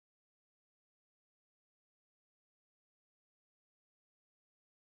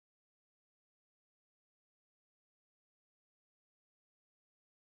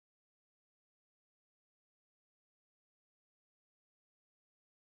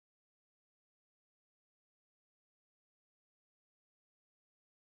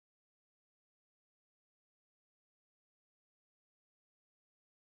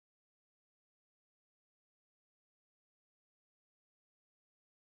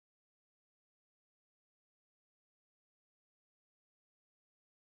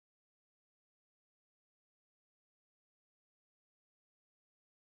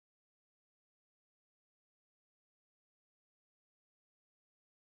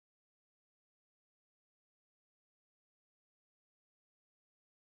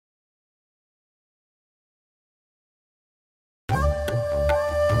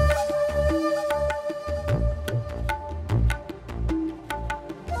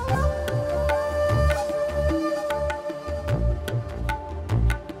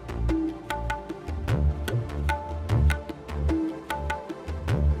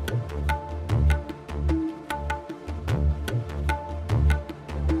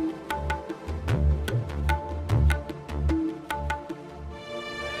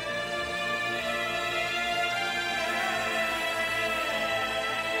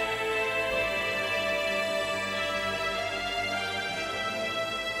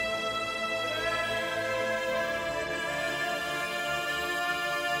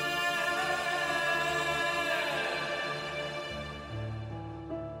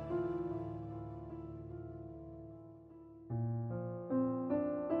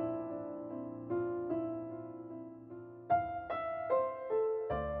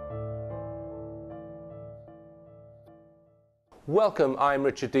Welcome, I'm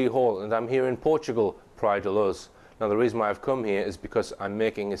Richard D. Hall and I'm here in Portugal, Praia de Luz. Now the reason why I've come here is because I'm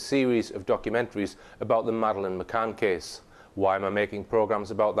making a series of documentaries about the Madeleine McCann case. Why am I making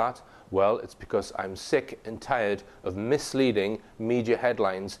programs about that? Well, it's because I'm sick and tired of misleading media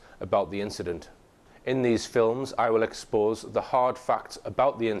headlines about the incident. In these films I will expose the hard facts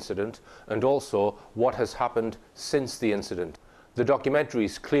about the incident and also what has happened since the incident. The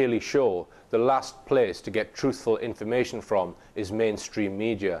documentaries clearly show the last place to get truthful information from is mainstream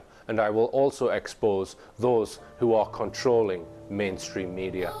media, and I will also expose those who are controlling mainstream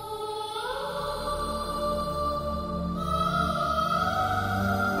media.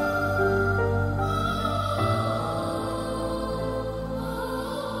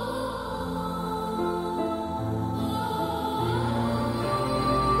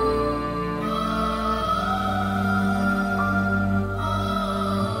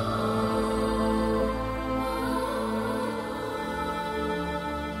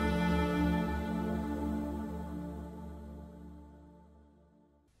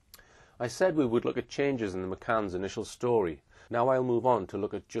 I said we would look at changes in the McCann's initial story. Now I'll move on to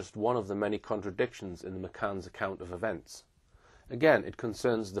look at just one of the many contradictions in the McCann's account of events. Again, it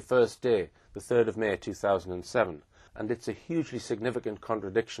concerns the first day, the 3rd of May 2007, and it's a hugely significant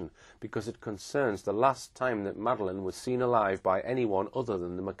contradiction because it concerns the last time that Madeleine was seen alive by anyone other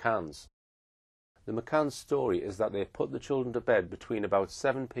than the McCanns. The McCann's story is that they put the children to bed between about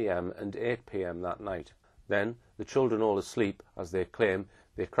 7 p.m. and 8 p.m. that night. Then, the children all asleep, as they claim,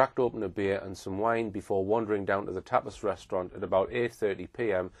 they cracked open a beer and some wine before wandering down to the tapas restaurant at about 8:30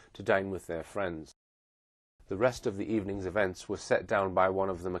 p.m. to dine with their friends. The rest of the evening's events were set down by one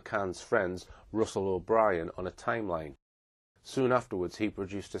of the McCann's friends, Russell O'Brien, on a timeline. Soon afterwards he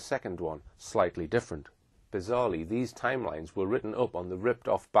produced a second one, slightly different. Bizarrely, these timelines were written up on the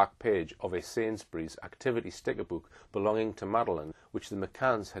ripped-off back page of a Sainsbury's activity sticker book belonging to Madeleine, which the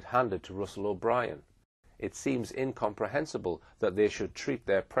McCanns had handed to Russell O'Brien. It seems incomprehensible that they should treat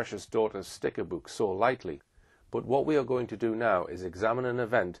their precious daughter's sticker book so lightly. But what we are going to do now is examine an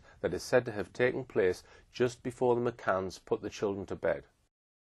event that is said to have taken place just before the McCanns put the children to bed.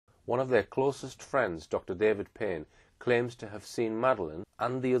 One of their closest friends, Dr. David Payne, claims to have seen Madeleine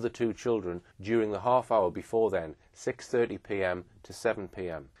and the other two children during the half hour before then, 6:30 p.m. to 7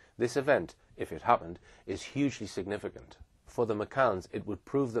 p.m. This event, if it happened, is hugely significant. For the McCanns, it would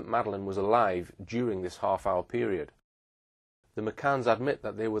prove that Madeleine was alive during this half-hour period. The McCanns admit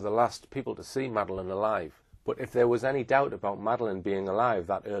that they were the last people to see Madeleine alive, but if there was any doubt about Madeleine being alive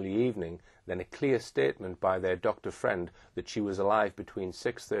that early evening, then a clear statement by their doctor friend that she was alive between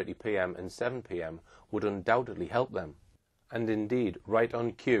 6:30 p.m. and 7 p.m. would undoubtedly help them. And indeed, right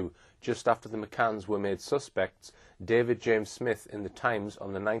on cue, just after the McCanns were made suspects, David James Smith in the Times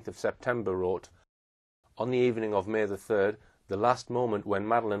on the 9th of September wrote, "On the evening of May the 3rd, the last moment when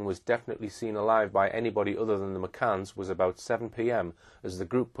Madeleine was definitely seen alive by anybody other than the McCanns was about 7 p.m. as the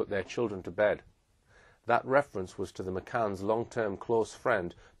group put their children to bed." That reference was to the McCanns' long-term close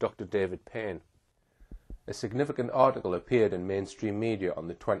friend, Dr. David Payne. A significant article appeared in mainstream media on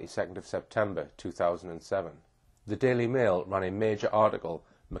the 22nd of September 2007. The Daily Mail ran a major article,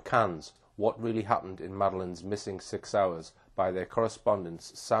 "McCanns, What Really Happened in Madeleine's Missing 6 Hours," by their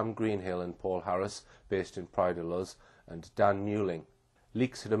correspondents Sam Greenhill and Paul Harris, based in Praia de Luz, and Dan Newling.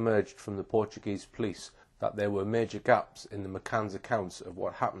 Leaks had emerged from the Portuguese police that there were major gaps in the McCanns' accounts of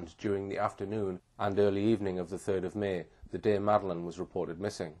what happened during the afternoon and early evening of the 3rd of May, the day Madeleine was reported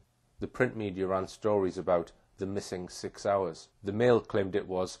missing. The print media ran stories about the missing 6 hours. The Mail claimed it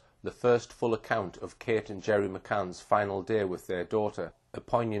was the first full account of Kate and Jerry McCann's final day with their daughter, a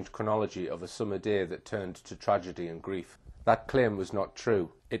poignant chronology of a summer day that turned to tragedy and grief. That claim was not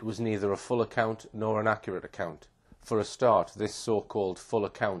true. It was neither a full account nor an accurate account. For a start, this so-called full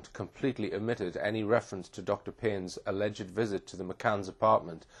account completely omitted any reference to Dr. Payne's alleged visit to the McCanns'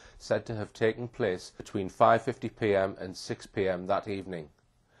 apartment, said to have taken place between 5:50 p.m. and 6 p.m. that evening.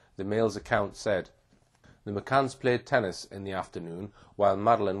 The Mail's account said, "The McCanns played tennis in the afternoon while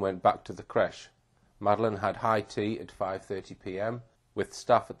Madeleine went back to the creche. Madeleine had high tea at 5:30 p.m. with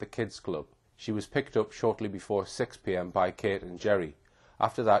staff at the kids' club. She was picked up shortly before 6 p.m. by Kate and Jerry.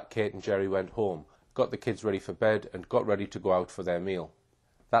 After that, Kate and Jerry went home, got the kids ready for bed and got ready to go out for their meal."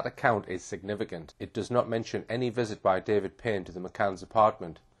 That account is significant. It does not mention any visit by David Payne to the McCanns'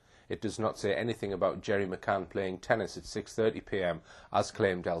 apartment. It does not say anything about Jerry McCann playing tennis at 6:30 p.m. as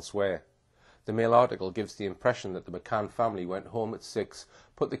claimed elsewhere. The Mail article gives the impression that the McCann family went home at 6,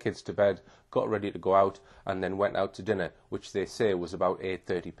 put the kids to bed, got ready to go out, and then went out to dinner, which they say was about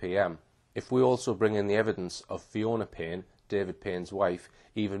 8:30 p.m. If we also bring in the evidence of Fiona Payne, David Payne's wife,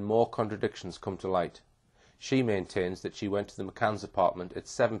 even more contradictions come to light. She maintains that she went to the McCann's apartment at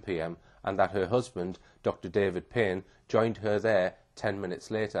 7 p.m. and that her husband, Dr. David Payne, joined her there 10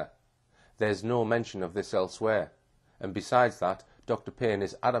 minutes later. There's no mention of this elsewhere, and besides that, Dr. Payne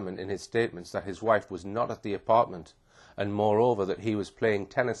is adamant in his statements that his wife was not at the apartment, and moreover that he was playing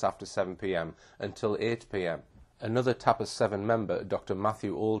tennis after 7 p.m. until 8 p.m. Another Tapas 7 member, Dr.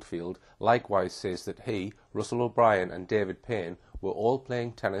 Matthew Oldfield, likewise says that he, Russell O'Brien and David Payne were all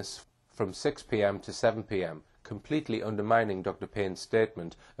playing tennis from 6 p.m. to 7 p.m, completely undermining Dr. Payne's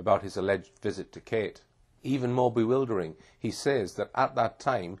statement about his alleged visit to Kate. Even more bewildering, he says that at that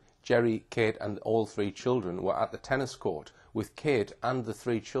time, Jerry, Kate and all 3 children were at the tennis court, with Kate and the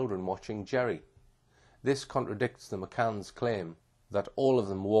 3 children watching Jerry. This contradicts the McCann's claim that all of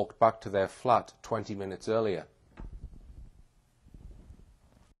them walked back to their flat 20 minutes earlier.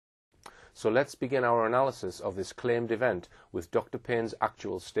 So let's begin our analysis of this claimed event with Dr. Payne's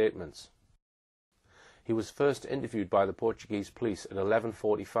actual statements. He was first interviewed by the Portuguese police at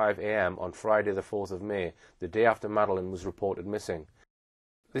 11:45 a.m. on Friday the 4th of May, the day after Madeleine was reported missing.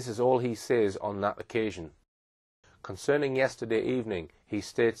 This is all he says on that occasion. Concerning yesterday evening, he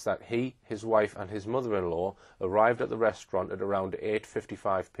states that he, his wife and his mother-in-law arrived at the restaurant at around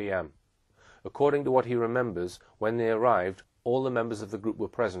 8:55 p.m. According to what he remembers, when they arrived, all the members of the group were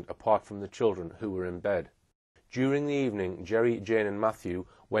present apart from the children, who were in bed. During the evening, Jerry, Jane and Matthew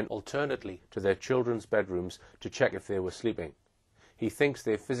went alternately to their children's bedrooms to check if they were sleeping. He thinks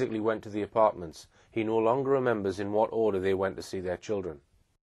they physically went to the apartments. He no longer remembers in what order they went to see their children.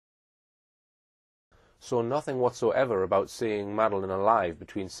 So nothing whatsoever about seeing Madeleine alive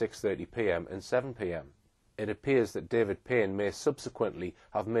between 6:30 p.m. and 7 p.m. It appears that David Payne may subsequently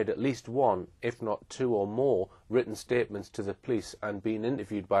have made at least one, if not 2 or more, written statements to the police and been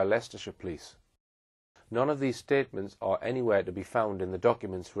interviewed by Leicestershire police. None of these statements are anywhere to be found in the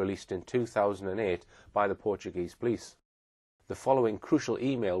documents released in 2008 by the Portuguese police. The following crucial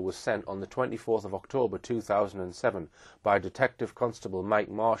email was sent on the 24th of October 2007 by Detective Constable Mike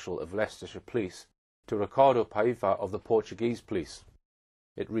Marshall of Leicestershire Police to Ricardo Paiva of the Portuguese police.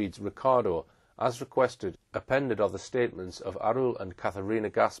 It reads, "Ricardo, as requested, appended are the statements of Arul and Katharina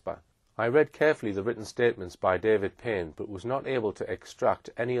Gaspar. I read carefully the written statements by David Payne, but was not able to extract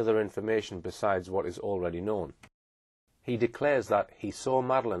any other information besides what is already known. He declares that he saw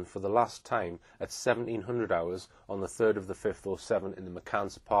Madeleine for the last time at 1700 hours on the 3rd of the 5th 07 in the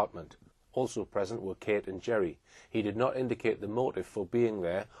McCann's apartment. Also present were Kate and Jerry. He did not indicate the motive for being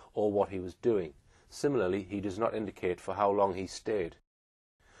there or what he was doing. Similarly, he does not indicate for how long he stayed.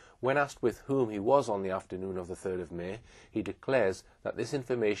 When asked with whom he was on the afternoon of the 3rd of May, he declares that this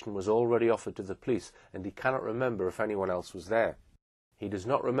information was already offered to the police and he cannot remember if anyone else was there. He does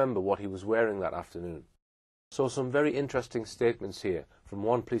not remember what he was wearing that afternoon." So some very interesting statements here from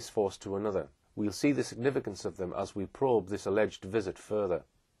one police force to another. We'll see the significance of them as we probe this alleged visit further.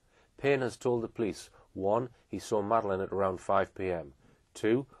 Payne has told the police, 1. He saw Madeleine at around 5 p.m.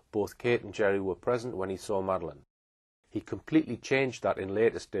 2. Both Kate and Jerry were present when he saw Madeleine. He completely changed that in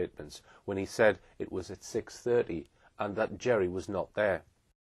later statements when he said it was at 6:30 and that Jerry was not there.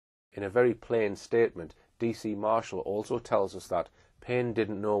 In a very plain statement, DC Marshall also tells us that Payne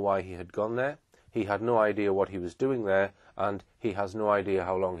didn't know why he had gone there, he had no idea what he was doing there, and he has no idea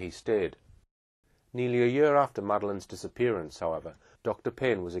how long he stayed. Nearly a year after Madeleine's disappearance, however, Dr.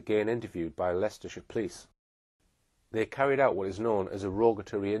 Payne was again interviewed by Leicestershire Police. They carried out what is known as a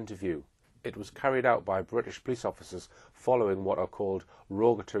rogatory interview. It was carried out by British police officers following what are called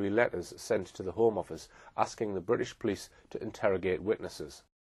rogatory letters sent to the Home Office asking the British police to interrogate witnesses.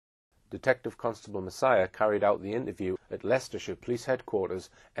 Detective Constable Messiah carried out the interview at Leicestershire Police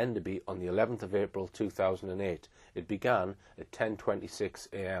Headquarters, Enderby, on the 11th of April 2008. It began at 10:26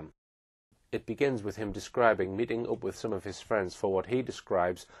 a.m. It begins with him describing meeting up with some of his friends for what he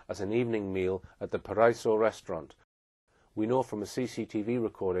describes as an evening meal at the Paraiso restaurant. We know from a CCTV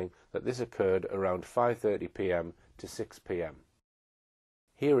recording that this occurred around 5:30 p.m. to 6 p.m.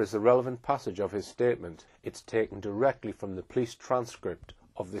 Here is the relevant passage of his statement. It's taken directly from the police transcript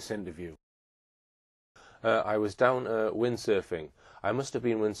of this interview. "I was down windsurfing. I must have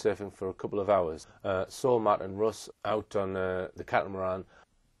been windsurfing for a couple of hours. Saw Matt and Russ out on the catamaran,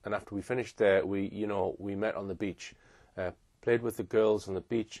 and after we finished there, we met on the beach, played with the girls on the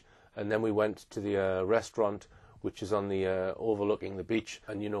beach, and then we went to the restaurant, which is on the overlooking the beach,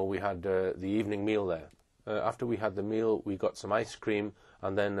 and we had the evening meal there. After we had the meal, we got some ice cream,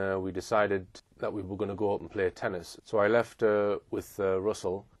 and then we decided that we were going to go up and play tennis. So I left with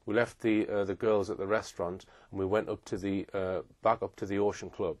Russell. We left the girls at the restaurant, and we went up to the back up to the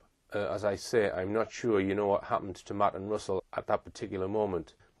Ocean Club. As I say, I'm not sure what happened to Matt and Russell at that particular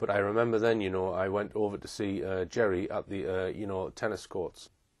moment, But I remember then, I went over to see Jerry at the, tennis courts,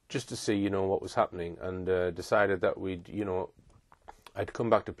 just to see, what was happening, and decided that I'd come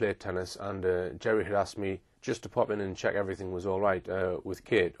back to play tennis, and Jerry had asked me just to pop in and check everything was all right with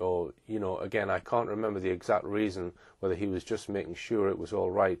Kate, or, again, I can't remember the exact reason, whether he was just making sure it was all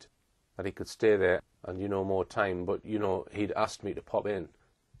right, that he could stay there and, more time, but, he'd asked me to pop in.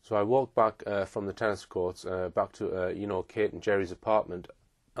 So I walked back from the tennis courts back to, Kate and Jerry's apartment,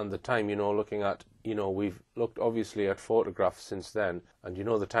 and the time, looking at, we've looked obviously at photographs since then, and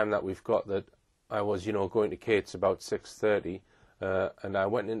the time that we've got, that I was, going to Kate's about 6:30, and I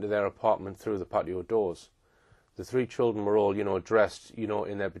went into their apartment through the patio doors. The three children were all, dressed,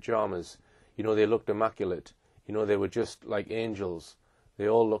 in their pajamas. They looked immaculate. They were just like angels. They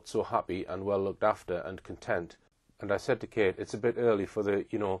all looked so happy and well looked after and content. And I said to Kate, it's a bit early for the,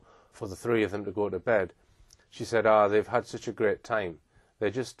 for the three of them to go to bed. She said, they've had such a great time.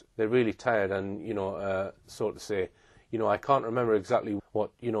 They're really tired, and, so to say, I can't remember exactly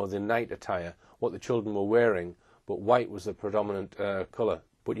what, the night attire, what the children were wearing, but white was the predominant colour.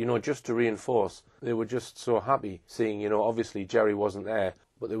 But, just to reinforce, they were just so happy seeing, obviously Jerry wasn't there,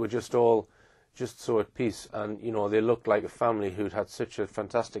 but they were just all just so at peace, and, they looked like a family who'd had such a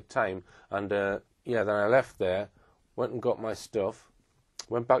fantastic time. And, then I left there, went and got my stuff,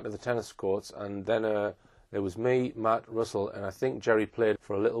 went back to the tennis courts, and then there was me, Matt, Russell, and I think Jerry played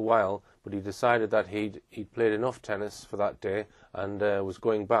for a little while, but he decided that he'd played enough tennis for that day and was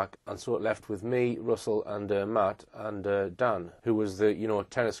going back, and so it left with me, Russell, and Matt, and Dan, who was the,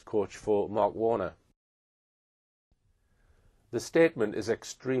 tennis coach for Mark Warner. The statement is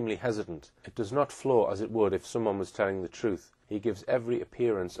extremely hesitant. It does not flow as it would if someone was telling the truth. He gives every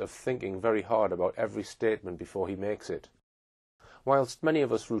appearance of thinking very hard about every statement before he makes it. Whilst many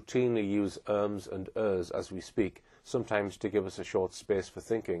of us routinely use ums and ers as we speak, sometimes to give us a short space for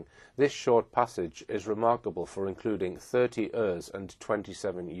thinking, this short passage is remarkable for including 30 ers and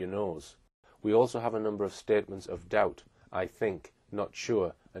 27 you knows. We also have a number of statements of doubt, I think, not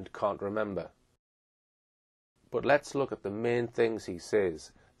sure, and can't remember. But let's look at the main things he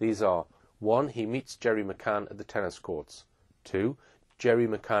says. These are: 1. He meets Jerry McCann at the tennis courts. 2. Jerry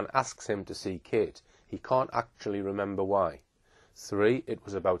McCann asks him to see Kate. He can't actually remember why. 3. It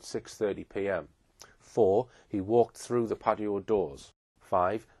was about 6:30 p.m. 4. He walked through the patio doors.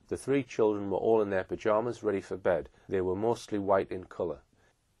 5. The three children were all in their pyjamas ready for bed. They were mostly white in colour.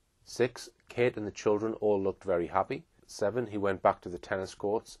 6. Kate and the children all looked very happy. 7. He went back to the tennis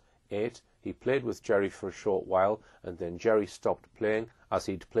courts. 8. He played with Jerry for a short while, and then Jerry stopped playing as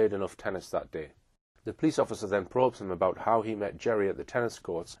he'd played enough tennis that day. The police officer then probes him about how he met Jerry at the tennis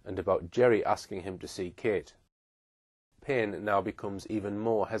courts and about Jerry asking him to see Kate. Payne now becomes even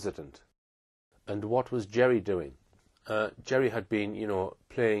more hesitant. And what was Jerry doing? Jerry had been,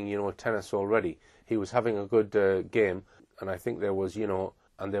 playing, tennis already. He was having a good game, and I think there was,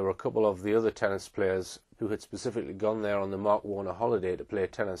 and there were a couple of the other tennis players who had specifically gone there on the Mark Warner holiday to play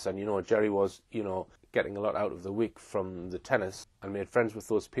tennis, and, Jerry was, getting a lot out of the week from the tennis and made friends with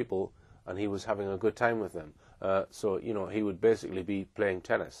those people, and he was having a good time with them. So, he would basically be playing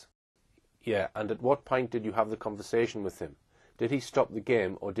tennis. Yeah, and at what point did you have the conversation with him? Did he stop the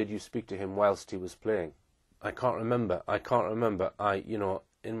game, or did you speak to him whilst he was playing? I can't remember.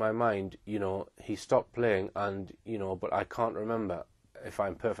 In my mind, he stopped playing and, but I can't remember, if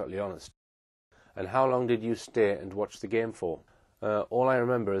I'm perfectly honest. And how long did you stay and watch the game for? All I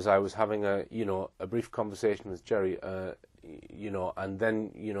remember is I was having a brief conversation with Jerry, and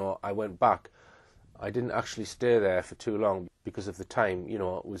then, I went back. I didn't actually stay there for too long because of the time,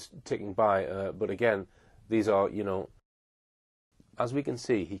 it was ticking by. But again, these are, as we can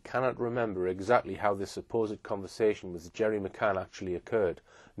see, he cannot remember exactly how this supposed conversation with Jerry McCann actually occurred,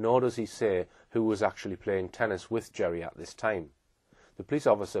 nor does he say who was actually playing tennis with Jerry at this time. The police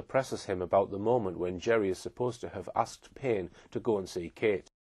officer presses him about the moment when Jerry is supposed to have asked Payne to go and see Kate.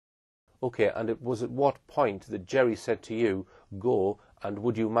 Okay, and it was at what point that Jerry said to you, go, and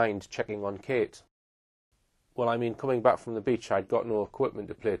would you mind checking on Kate? Well, I mean, coming back from the beach, I'd got no equipment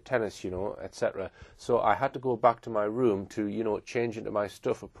to play tennis, etc. So I had to go back to my room to, change into my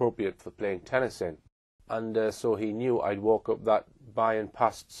stuff appropriate for playing tennis in. And so he knew I'd walk up that by and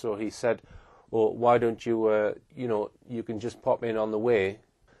past, so he said, oh, why don't you, you can just pop in on the way.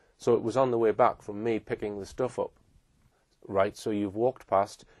 So it was on the way back from me picking the stuff up. Right, so you've walked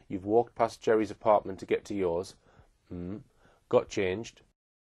past Jerry's apartment to get to yours, got changed.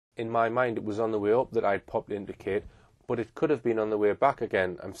 In my mind, it was on the way up that I'd popped into Kate, but it could have been on the way back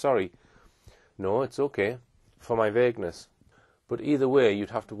again. I'm sorry. No, it's okay, for my vagueness. But either way, you'd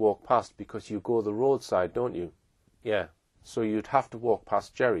have to walk past because you go the roadside, don't you? Yeah. So you'd have to walk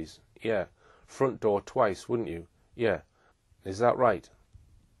past Jerry's. Yeah. Front door twice, wouldn't you? Yeah. Is that right?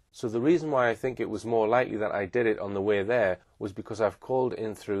 So the reason why I think it was more likely that I did it on the way there was because I've called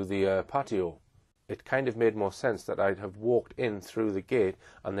in through the patio. It kind of made more sense that I'd have walked in through the gate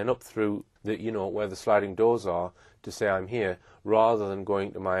and then up through the, where the sliding doors are to say I'm here, rather than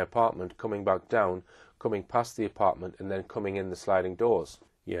going to my apartment, coming back down, coming past the apartment and then coming in the sliding doors.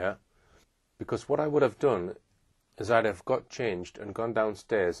 Yeah. Because what I would have done is I'd have got changed and gone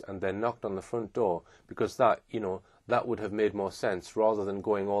downstairs and then knocked on the front door, because that, that would have made more sense rather than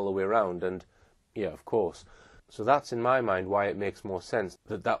going all the way around. And yeah, of course. So that's in my mind why it makes more sense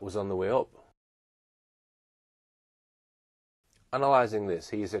that that was on the way up. Analysing this,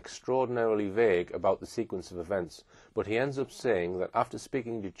 he is extraordinarily vague about the sequence of events, but he ends up saying that after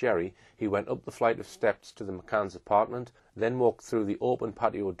speaking to Jerry, he went up the flight of steps to the McCann's apartment, then walked through the open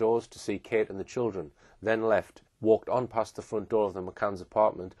patio doors to see Kate and the children, then left, walked on past the front door of the McCann's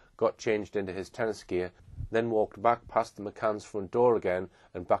apartment, got changed into his tennis gear, then walked back past the McCann's front door again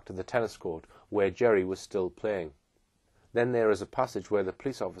and back to the tennis court, where Jerry was still playing. Then there is a passage where the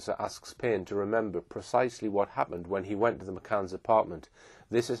police officer asks Payne to remember precisely what happened when he went to the McCann's apartment.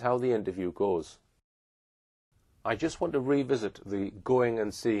 This is how the interview goes. I just want to revisit the going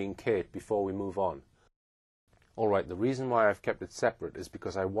and seeing Kate before we move on. Alright, the reason why I've kept it separate is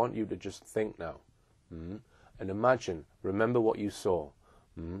because I want you to just think now. And imagine, remember what you saw.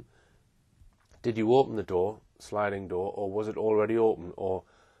 Did you open the door, sliding door, or was it already open? Or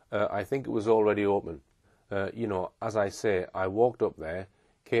I think it was already open. As I say, I walked up there.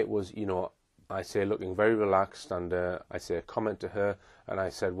 Kate was, I say, looking very relaxed, and I say a comment to her, and I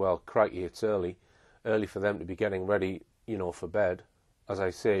said, well, crikey, it's early for them to be getting ready, for bed. As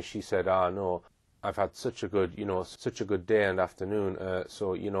I say, she said, no, I've had such a good day and afternoon,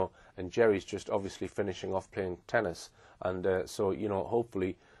 and Jerry's just obviously finishing off playing tennis, and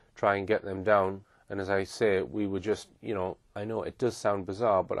hopefully try and get them down. And as I say, we were just, I know it does sound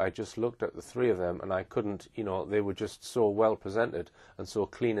bizarre, but I just looked at the three of them and I couldn't, they were just so well presented and so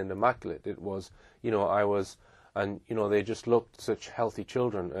clean and immaculate. It was, they just looked such healthy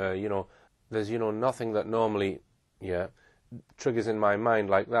children. There's, nothing that normally, triggers in my mind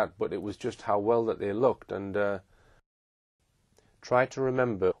like that, but it was just how well that they looked. And try to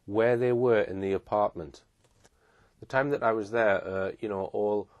remember where they were in the apartment. The time that I was there,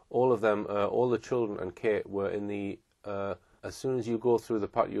 all of them, all the children and Kate were in the, as soon as you go through the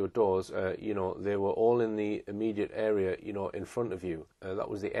patio doors, they were all in the immediate area, in front of you. That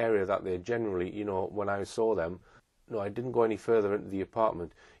was the area that they generally, when I saw them. No, I didn't go any further into the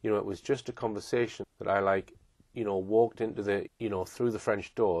apartment. It was just a conversation that I walked into the, through the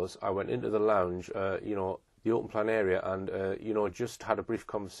French doors. I went into the lounge, the open plan area, and, just had a brief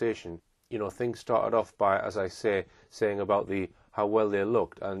conversation. Things started off by, as I say, saying about how well they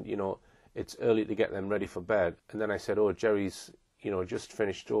looked, and it's early to get them ready for bed. And then I said, oh, Jerry's just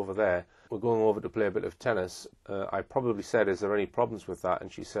finished over there, we're going over to play a bit of tennis. I probably said, is there any problems with that?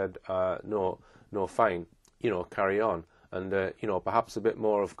 And she said, no, fine, carry on. And perhaps a bit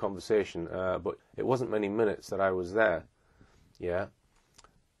more of conversation, but it wasn't many minutes that I was there.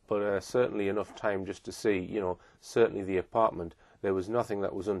 But certainly enough time just to see, certainly the apartment, there was nothing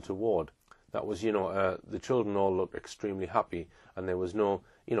that was untoward. That was, the children all looked extremely happy, and there was no,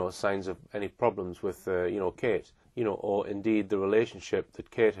 signs of any problems with, Kate, or indeed the relationship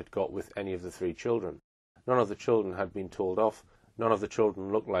that Kate had got with any of the three children. None of the children had been told off. None of the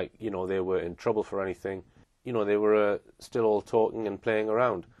children looked like, they were in trouble for anything. They were still all talking and playing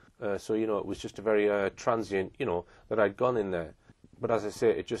around. So, it was just a very transient, that I'd gone in there. But as I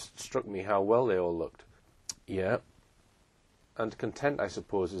say, it just struck me how well they all looked. Yeah. And content, I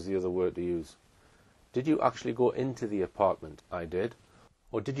suppose, is the other word to use. Did you actually go into the apartment? I did.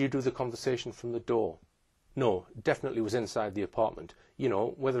 Or did you do the conversation from the door? No, definitely was inside the apartment.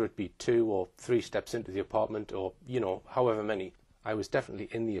 Whether it be 2 or 3 steps into the apartment or, however many. I was definitely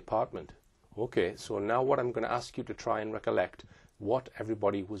in the apartment. Okay, so now what I'm going to ask you to try and recollect what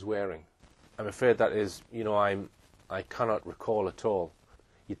everybody was wearing. I'm afraid that is, I cannot recall at all.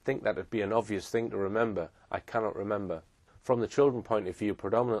 You'd think that would be an obvious thing to remember. I cannot remember. From the children point of view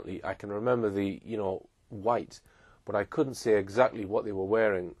predominantly, I can remember the, white, but I couldn't say exactly what they were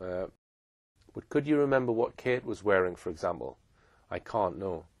wearing. But could you remember what Kate was wearing, for example? I can't,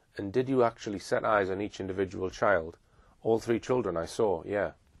 no. And did you actually set eyes on each individual child? All 3 children I saw,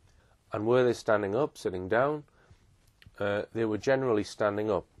 yeah. And were they standing up, sitting down? They were generally standing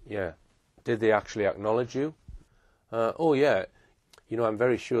up, yeah. Did they actually acknowledge you? Oh, yeah. I'm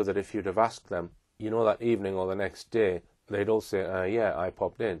very sure that if you'd have asked them, that evening or the next day, they'd all say, yeah, I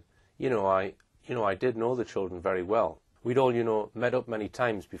popped in. I did know the children very well. We'd all, met up many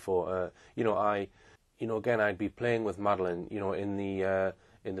times before. Again, I'd be playing with Madeleine, in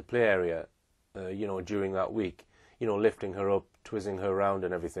the play area, during that week, lifting her up, twizzling her around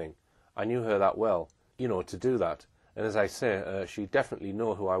and everything. I knew her that well, to do that. And as I say, she definitely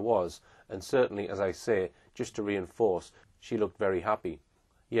knew who I was, and certainly, as I say, just to reinforce, she looked very happy.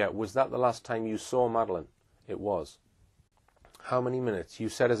 Yeah, was that the last time you saw Madeleine? It was. How many minutes? You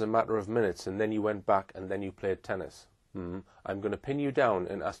said as a matter of minutes, and then you went back, and then you played tennis. I'm going to pin you down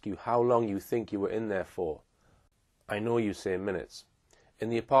and ask you how long you think you were in there for. I know you say minutes. In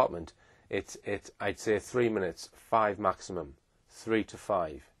the apartment, I'd say 3 minutes, 5 maximum. 3 to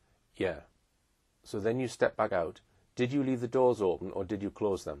 5. Yeah. So then you stepped back out. Did you leave the doors open or did you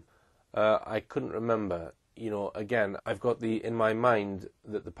close them? I couldn't remember. Again, I've got in my mind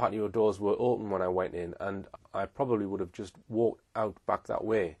that the patio doors were open when I went in, and I probably would have just walked out back that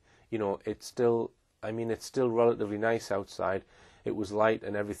way. It's still relatively nice outside. It was light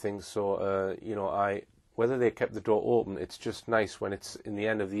and everything, so, whether they kept the door open, it's just nice when it's in the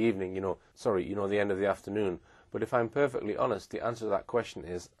end of the evening, the end of the afternoon. But if I'm perfectly honest, the answer to that question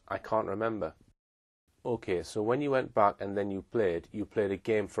is, I can't remember. Okay, so when you went back and then you played a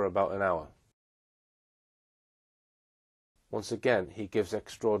game for about an hour. Once again, he gives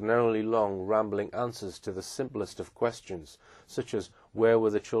extraordinarily long, rambling answers to the simplest of questions, such as, where were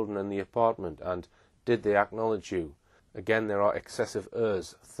the children in the apartment, and did they acknowledge you? Again, there are excessive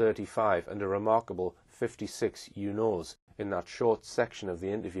ers, 35, and a remarkable 56 you knows in that short section of the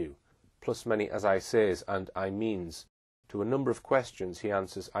interview, plus many as I says and I means. To a number of questions he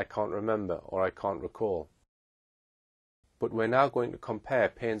answers, I can't remember or I can't recall. But we're now going to compare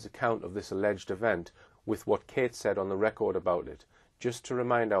Payne's account of this alleged event with what Kate said on the record about it, just to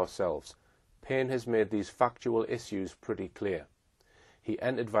remind ourselves. Payne has made these factual issues pretty clear. He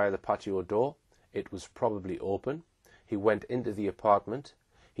entered via the patio door. It was probably open. He went into the apartment.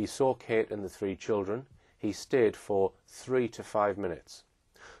 He saw Kate and the 3 children. He stayed for 3 to 5 minutes.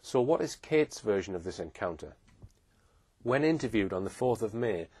 So what is Kate's version of this encounter? When interviewed on the 4th of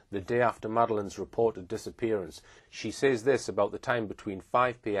May, the day after Madeleine's reported disappearance, she says this about the time between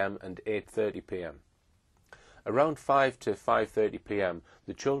 5 p.m. and 8:30 p.m. Around 5 to 5:30 p.m.,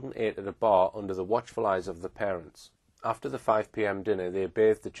 the children ate at a bar under the watchful eyes of the parents. After the 5 p.m. dinner, they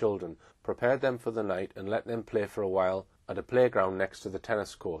bathed the children, prepared them for the night, and let them play for a while at a playground next to the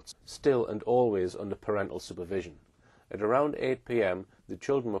tennis courts, still and always under parental supervision. At around 8 p.m., the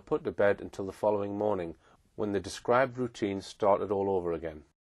children were put to bed until the following morning, when the described routine started all over again.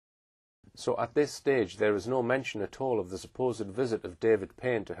 So at this stage there is no mention at all of the supposed visit of David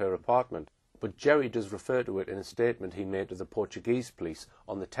Payne to her apartment, but Jerry does refer to it in a statement he made to the Portuguese police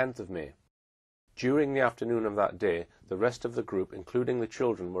on the 10th of May. During the afternoon of that day, the rest of the group, including the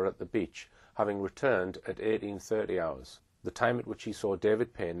children, were at the beach, having returned at 18:30 hours, the time at which he saw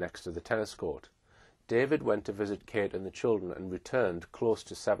David Payne next to the tennis court. David went to visit Kate and the children and returned close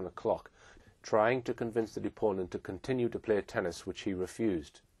to 7 o'clock, trying to convince the deponent to continue to play tennis, which he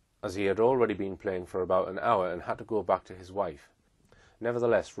refused, as he had already been playing for about an hour and had to go back to his wife.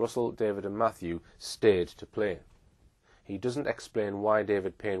 Nevertheless, Russell, David and Matthew stayed to play. He doesn't explain why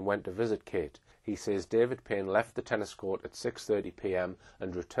David Payne went to visit Kate. He says David Payne left the tennis court at 6:30 p.m.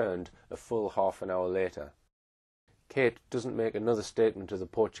 and returned a full half an hour later. Kate doesn't make another statement to the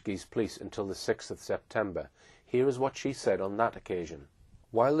Portuguese police until the 6th of September. Here is what she said on that occasion.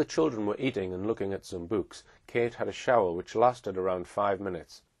 While the children were eating and looking at some books, Kate had a shower which lasted around 5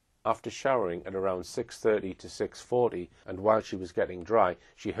 minutes. After showering at around 6:30 to 6:40, and while she was getting dry,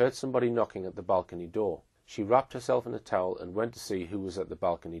 she heard somebody knocking at the balcony door. She wrapped herself in a towel and went to see who was at the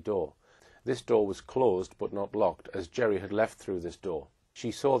balcony door. This door was closed but not locked, as Jerry had left through this door.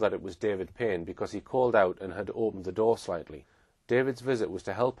 She saw that it was David Payne because he called out and had opened the door slightly. David's visit was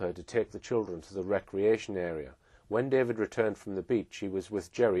to help her to take the children to the recreation area. When David returned from the beach, he was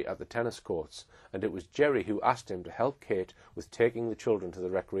with Jerry at the tennis courts, and it was Jerry who asked him to help Kate with taking the children to the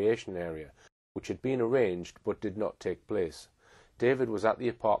recreation area, which had been arranged but did not take place. David was at the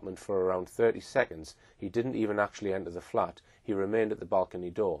apartment for around 30 seconds. He didn't even actually enter the flat. He remained at the balcony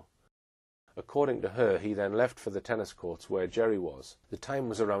door. According to her, he then left for the tennis courts where Jerry was. The time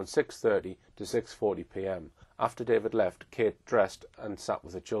was around 6:30 to 6:40 p.m. After David left, Kate dressed and sat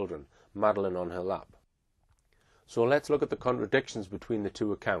with the children, Madeleine on her lap. So let's look at the contradictions between the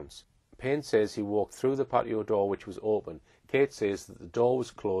two accounts. Payne says he walked through the patio door which was open. Kate says that the door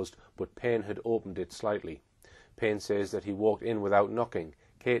was closed, but Payne had opened it slightly. Payne says that he walked in without knocking.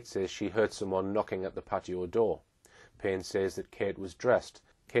 Kate says she heard someone knocking at the patio door. Payne says that Kate was dressed.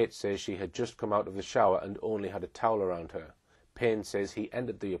 Kate says she had just come out of the shower and only had a towel around her. Payne says he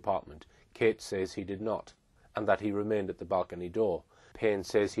entered the apartment. Kate says he did not. and that he remained at the balcony door. Payne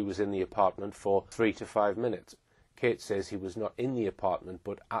says he was in the apartment for 3 to 5 minutes. Kate says he was not in the apartment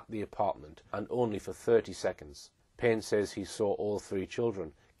but at the apartment, and only for 30 seconds. Payne says he saw all 3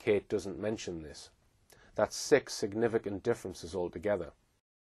 children. Kate doesn't mention this. That's 6 significant differences altogether.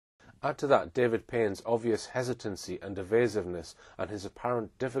 Add to that David Payne's obvious hesitancy and evasiveness, and his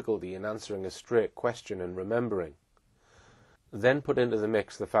apparent difficulty in answering a straight question and remembering. Then put into the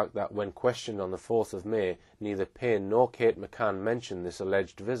mix the fact that when questioned on the 4th of May, neither Payne nor Kate McCann mentioned this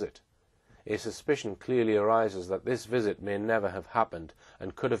alleged visit. A suspicion clearly arises that this visit may never have happened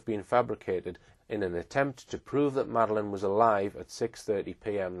and could have been fabricated in an attempt to prove that Madeleine was alive at 6:30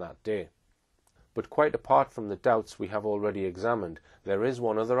 p.m. that day. But quite apart from the doubts we have already examined, there is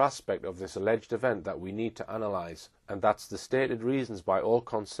one other aspect of this alleged event that we need to analyse, and that's the stated reasons by all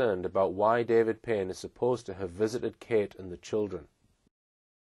concerned about why David Payne is supposed to have visited Kate and the children.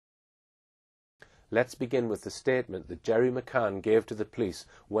 Let's begin with the statement that Jerry McCann gave to the police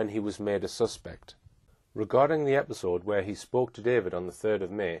when he was made a suspect. Regarding the episode where he spoke to David on the 3rd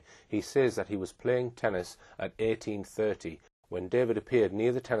of May, he says that he was playing tennis at 18:30 when David appeared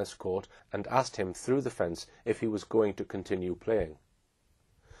near the tennis court and asked him through the fence if he was going to continue playing.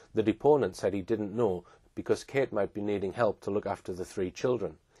 The deponent said he didn't know because Kate might be needing help to look after the 3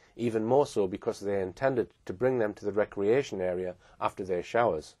 children, even more so because they intended to bring them to the recreation area after their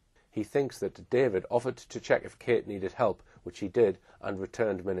showers. He thinks that David offered to check if Kate needed help, which he did, and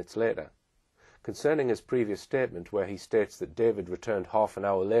returned minutes later. Concerning his previous statement, where he states that David returned half an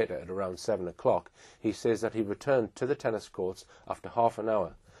hour later at around 7 o'clock, he says that he returned to the tennis courts after half an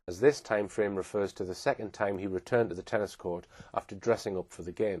hour, as this time frame refers to the second time he returned to the tennis court after dressing up for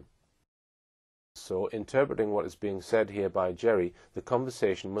the game. So, interpreting what is being said here by Jerry, the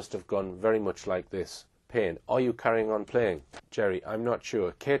conversation must have gone very much like this. Payne: are you carrying on playing? Jerry: I'm not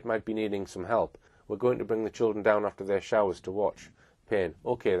sure. Kate might be needing some help. We're going to bring the children down after their showers to watch. Payne: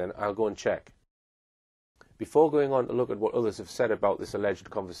 okay then, I'll go and check. Before going on to look at what others have said about this alleged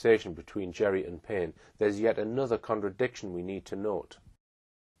conversation between Jerry and Payne, there's yet another contradiction we need to note.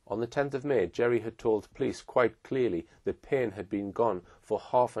 On the 10th of May, Jerry had told police quite clearly that Payne had been gone for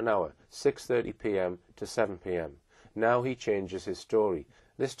half an hour, 6:30 p.m. to 7 p.m. Now he changes his story.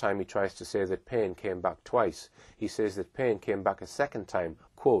 This time he tries to say that Payne came back twice. He says that Payne came back a second time,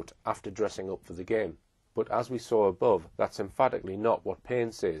 quote, after dressing up for the game. But as we saw above, that's emphatically not what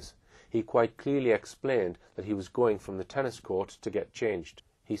Payne says. He quite clearly explained that he was going from the tennis court to get changed.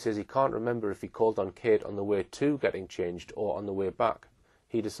 He says he can't remember if he called on Kate on the way to getting changed or on the way back.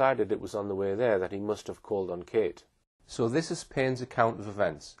 He decided it was on the way there that he must have called on Kate. So this is Payne's account of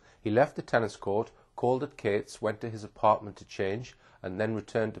events. He left the tennis court, called at Kate's, went to his apartment to change, and then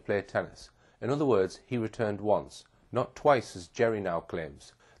returned to play tennis. In other words, he returned once, not twice as Jerry now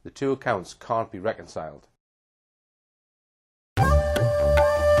claims. The two accounts can't be reconciled.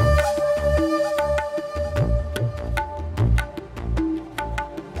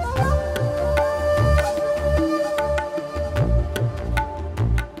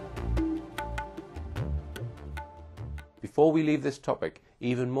 Before we leave this topic,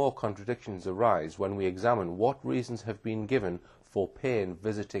 even more contradictions arise when we examine what reasons have been given for Payne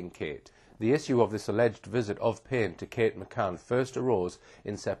visiting Kate. The issue of this alleged visit of Payne to Kate McCann first arose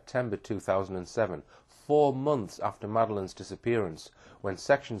in September 2007, 4 months after Madeleine's disappearance, when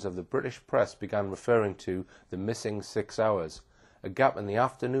sections of the British press began referring to the missing 6 hours, a gap in the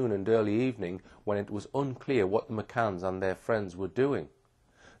afternoon and early evening when it was unclear what the McCanns and their friends were doing.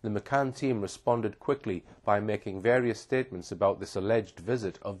 The McCann team responded quickly by making various statements about this alleged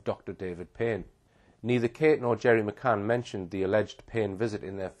visit of Dr. David Payne. Neither Kate nor Jerry McCann mentioned the alleged Payne visit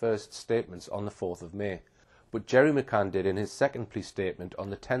in their first statements on the 4th of May, but Jerry McCann did in his second police statement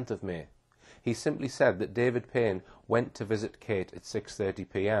on the 10th of May. He simply said that David Payne went to visit Kate at 6:30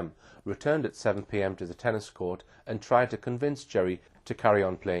 p.m, returned at 7 p.m. to the tennis court, and tried to convince Jerry to carry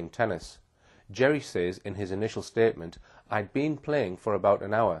on playing tennis. Jerry says in his initial statement, "I'd been playing for about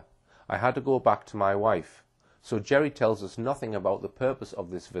an hour. I had to go back to my wife." So Jerry tells us nothing about the purpose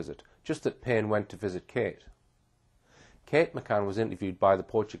of this visit, just that Payne went to visit Kate. Kate McCann was interviewed by the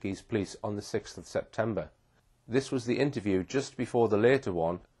Portuguese police on the 6th of September. This was the interview just before the later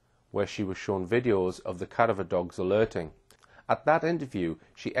one, where she was shown videos of the cadaver dogs alerting. At that interview,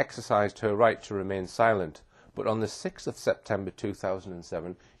 she exercised her right to remain silent, but on the 6th of September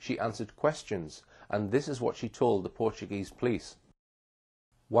 2007, she answered questions, and this is what she told the Portuguese police.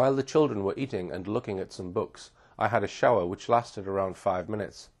 "While the children were eating and looking at some books, I had a shower which lasted around 5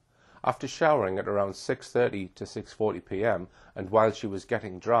 minutes. After showering at around 6:30 to 6:40 p.m, and while she was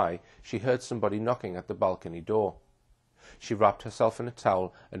getting dry, she heard somebody knocking at the balcony door. She wrapped herself in a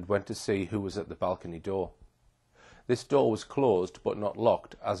towel and went to see who was at the balcony door. This door was closed but not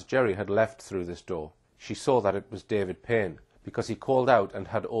locked, as Jerry had left through this door. She saw that it was David Payne, because he called out and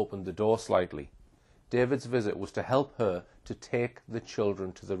had opened the door slightly. David's visit was to help her to take the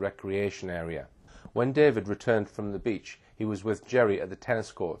children to the recreation area. When David returned from the beach, he was with Jerry at the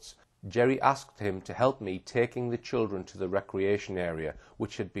tennis courts. Jerry asked him to help me taking the children to the recreation area,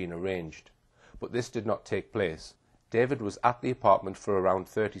 which had been arranged. But this did not take place. David was at the apartment for around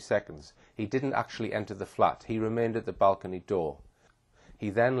 30 seconds. He didn't actually enter the flat. He remained at the balcony door. He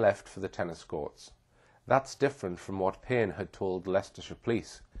then left for the tennis courts. That's different from what Payne had told Leicestershire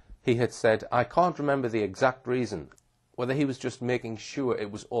Police. He had said, "I can't remember the exact reason," whether he was just making sure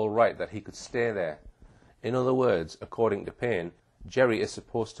it was all right that he could stay there. In other words, according to Payne, Jerry is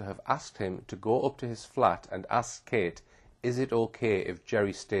supposed to have asked him to go up to his flat and ask Kate, is it okay if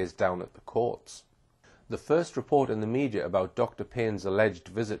Jerry stays down at the courts? The first report in the media about Dr. Payne's alleged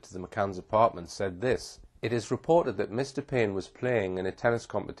visit to the McCann's apartment said this: "It is reported that Mr. Payne was playing in a tennis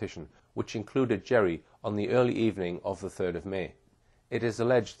competition which included Jerry on the early evening of the 3rd of May. It is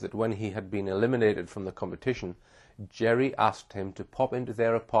alleged that when he had been eliminated from the competition, Jerry asked him to pop into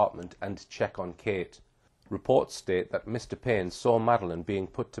their apartment and check on Kate. Reports state that Mr. Payne saw Madeleine being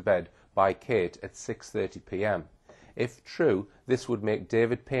put to bed by Kate at 6:30 p.m. If true, this would make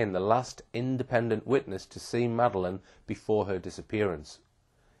David Payne the last independent witness to see Madeleine before her disappearance."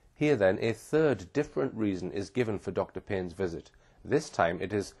 Here then a third different reason is given for Dr. Payne's visit. This time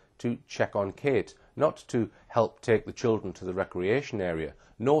it is to check on Kate, not to help take the children to the recreation area,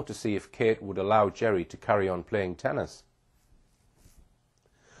 nor to see if Kate would allow Jerry to carry on playing tennis.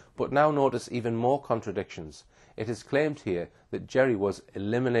 But now notice even more contradictions. It is claimed here that Jerry was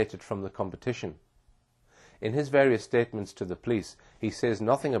eliminated from the competition. In his various statements to the police, he says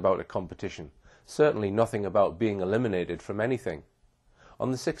nothing about a competition, certainly nothing about being eliminated from anything. On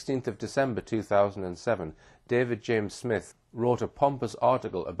the 16th of December 2007, David James Smith wrote a pompous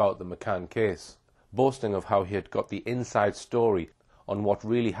article about the McCann case, boasting of how he had got the inside story on what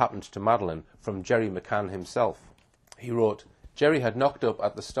really happened to Madeleine from Jerry McCann himself. He wrote, "Jerry had knocked up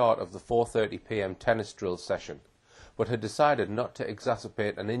at the start of the 4:30 p.m. tennis drill session, but had decided not to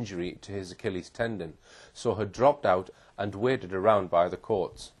exacerbate an injury to his Achilles tendon, so had dropped out and waited around by the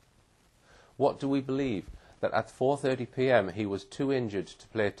courts." What do we believe? That at 4:30 p.m. he was too injured to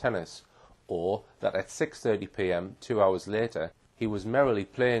play tennis, or that at 6:30 p.m., 2 hours later, he was merrily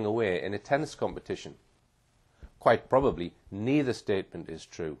playing away in a tennis competition? Quite probably neither statement is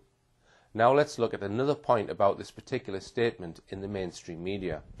true. Now let's look at another point about this particular statement in the mainstream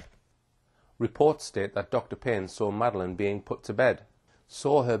media. Reports state that Dr. Payne saw Madeleine being put to bed.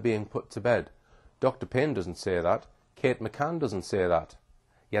 Saw her being put to bed. Dr. Payne doesn't say that. Kate McCann doesn't say that.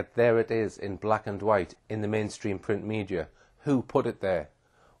 Yet there it is in black and white in the mainstream print media. Who put it there?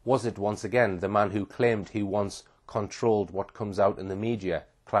 Was it once again the man who claimed he once controlled what comes out in the media,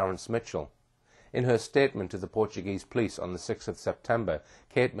 Clarence Mitchell? In her statement to the Portuguese police on the 6th of September,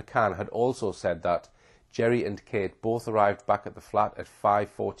 Kate McCann had also said that Jerry and Kate both arrived back at the flat at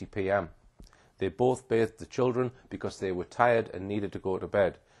 5:40 p.m. They both bathed the children because they were tired and needed to go to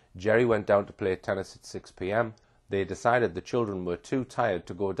bed. Jerry went down to play tennis at 6 p.m. They decided the children were too tired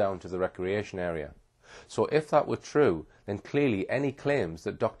to go down to the recreation area. So if that were true, then clearly any claims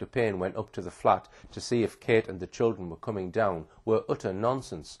that Dr. Payne went up to the flat to see if Kate and the children were coming down were utter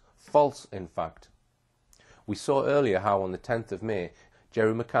nonsense, false in fact. We saw earlier how on the 10th of May,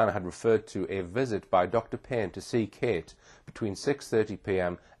 Jerry McCann had referred to a visit by Dr. Payne to see Kate between 6:30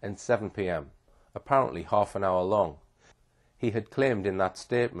 p.m. and 7 p.m, apparently half an hour long. He had claimed in that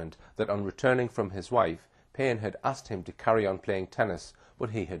statement that on returning from his wife, Payne had asked him to carry on playing tennis,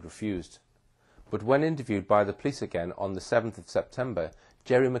 but he had refused. But when interviewed by the police again on the 7th of September,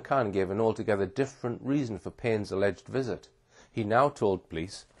 Jerry McCann gave an altogether different reason for Payne's alleged visit. He now told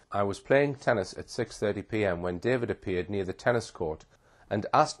police, "I was playing tennis at 6:30 p.m. when David appeared near the tennis court and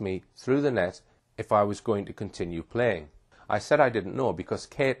asked me through the net if I was going to continue playing. I said I didn't know because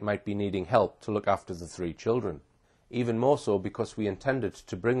Kate might be needing help to look after the 3 children. Even more so because we intended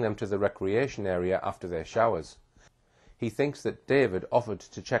to bring them to the recreation area after their showers." He thinks that David offered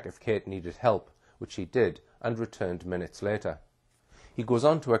to check if Kate needed help, which he did, and returned minutes later. He goes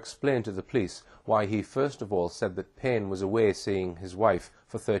on to explain to the police why he first of all said that Payne was away seeing his wife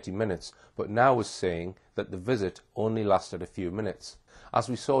for 30 minutes, but now was saying that the visit only lasted a few minutes. As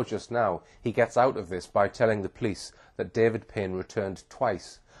we saw just now, he gets out of this by telling the police that David Payne returned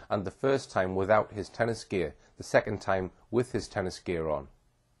twice, and the first time without his tennis gear, the second time with his tennis gear on.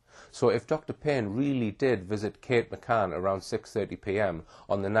 So if Dr. Payne really did visit Kate McCann around 6:30 p.m.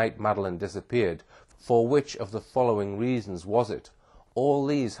 on the night Madeleine disappeared, for which of the following reasons was it? All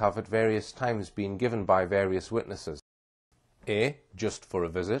these have at various times been given by various witnesses. A. Just for a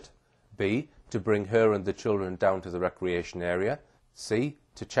visit. B. To bring her and the children down to the recreation area. C.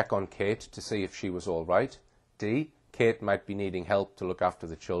 To check on Kate to see if she was all right. D. Kate might be needing help to look after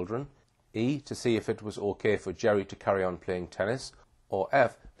the children. E. To see if it was okay for Jerry to carry on playing tennis. Or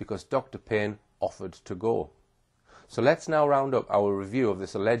F. Because Dr. Payne offered to go. So let's now round up our review of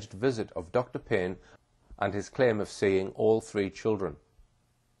this alleged visit of Dr. Payne and his claim of seeing all 3 children.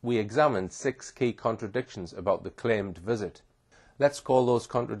 We examined 6 key contradictions about the claimed visit. Let's call those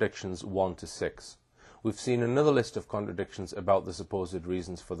contradictions 1 to 6. We've seen another list of contradictions about the supposed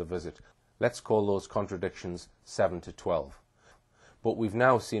reasons for the visit. Let's call those contradictions 7 to 12. But we've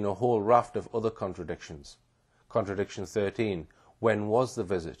now seen a whole raft of other contradictions. Contradiction 13. When was the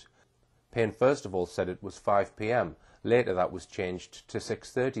visit? Payne first of all said it was 5 p.m. Later that was changed to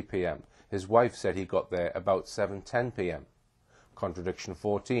 6:30 p.m. His wife said he got there about 7:10 p.m. Contradiction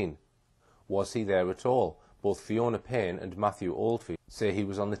 14. Was he there at all? Both Fiona Payne and Matthew Oldfield say he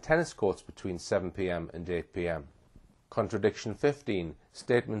was on the tennis courts between 7 p.m. and 8 p.m. Contradiction 15.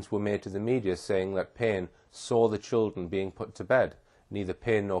 Statements were made to the media saying that Payne saw the children being put to bed. Neither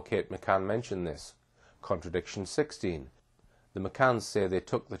Payne nor Kate McCann mentioned this. Contradiction 16. The McCanns say they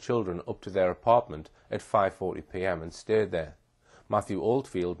took the children up to their apartment at 5:40 p.m. and stayed there. Matthew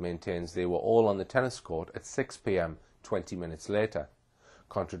Oldfield maintains they were all on the tennis court at 6 p.m. 20 minutes later.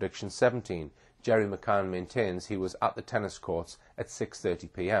 Contradiction 17. Jerry McCann maintains he was at the tennis courts at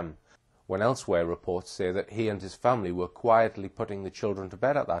 6:30 p.m. when elsewhere reports say that he and his family were quietly putting the children to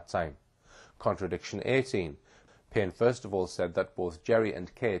bed at that time. Contradiction 18. Payne first of all said that both Jerry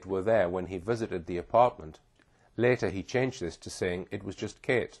and Kate were there when he visited the apartment. Later he changed this to saying it was just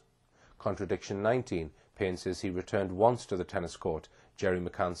Kate. Contradiction 19. Payne says he returned once to the tennis court. Jerry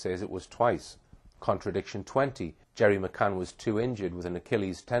McCann says it was twice. Contradiction 20. Jerry McCann was too injured with an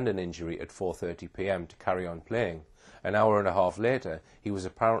Achilles tendon injury at 4:30 p.m. to carry on playing. An hour and a half later, he was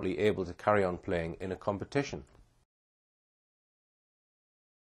apparently able to carry on playing in a competition.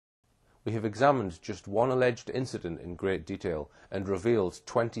 We have examined just one alleged incident in great detail and revealed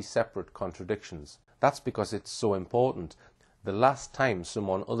 20 separate contradictions. That's because it's so important. The last time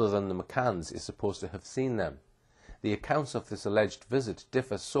someone other than the McCanns is supposed to have seen them. The accounts of this alleged visit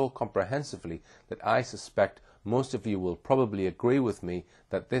differ so comprehensively that I suspect most of you will probably agree with me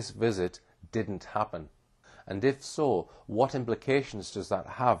that this visit didn't happen. And if so, what implications does that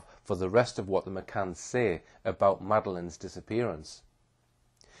have for the rest of what the McCanns say about Madeleine's disappearance?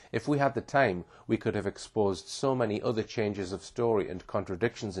 If we had the time, we could have exposed so many other changes of story and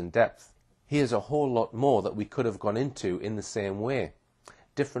contradictions in depth. Here's a whole lot more that we could have gone into in the same way.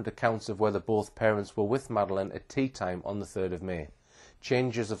 Different accounts of whether both parents were with Madeleine at tea time on the 3rd of May.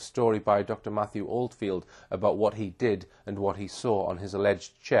 Changes of story by Dr. Matthew Oldfield about what he did and what he saw on his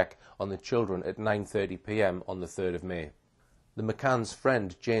alleged check on the children at 9:30 p.m. on the 3rd of May. The McCann's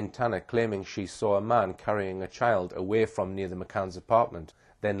friend Jane Tanner claiming she saw a man carrying a child away from near the McCann's apartment.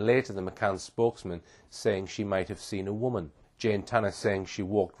 Then later the McCann's spokesman saying she might have seen a woman. Jane Tanner saying she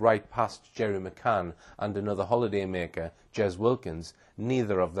walked right past Jerry McCann and another holidaymaker, Jez Wilkins.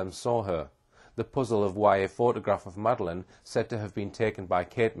 Neither of them saw her. The puzzle of why a photograph of Madeleine, said to have been taken by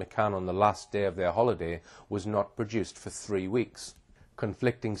Kate McCann on the last day of their holiday, was not produced for 3 weeks.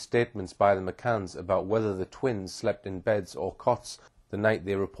 Conflicting statements by the McCanns about whether the twins slept in beds or cots the night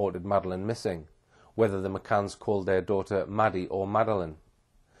they reported Madeleine missing. Whether the McCanns called their daughter Maddie or Madeleine.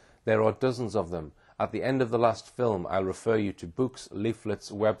 There are dozens of them. At the end of the last film, I'll refer you to books,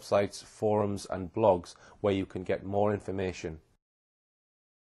 leaflets, websites, forums and blogs where you can get more information.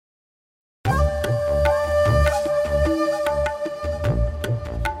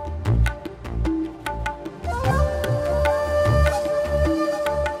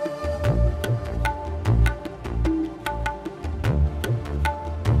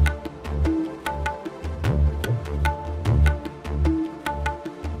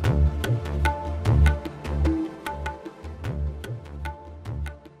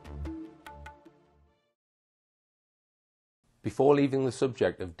 Before leaving the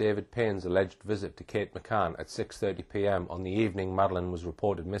subject of David Payne's alleged visit to Kate McCann at 6:30 p.m. on the evening Madeleine was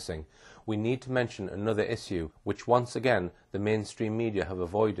reported missing, we need to mention another issue which once again the mainstream media have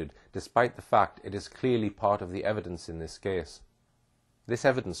avoided, despite the fact it is clearly part of the evidence in this case. This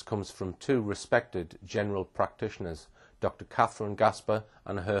evidence comes from 2 respected general practitioners, Dr. Catherine Gasper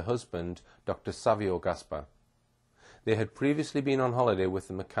and her husband, Dr. Savio Gasper. They had previously been on holiday with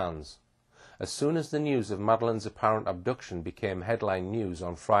the McCanns. As soon as the news of Madeleine's apparent abduction became headline news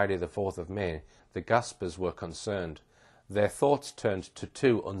on Friday the 4th of May, the Gaspers were concerned. Their thoughts turned to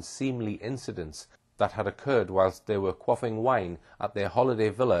 2 unseemly incidents that had occurred whilst they were quaffing wine at their holiday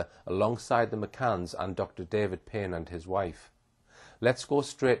villa alongside the McCanns and Dr. David Payne and his wife. Let's go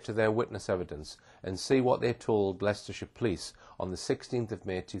straight to their witness evidence and see what they told Leicestershire Police on the 16th of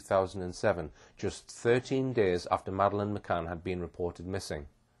May 2007, just 13 days after Madeleine McCann had been reported missing.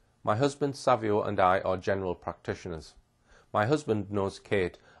 My husband Savio and I are general practitioners. My husband knows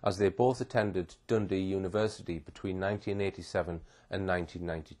Kate as they both attended Dundee University between 1987 and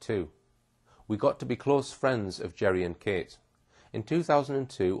 1992. We got to be close friends of Jerry and Kate. In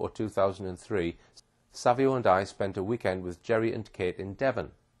 2002 or 2003, Savio and I spent a weekend with Jerry and Kate in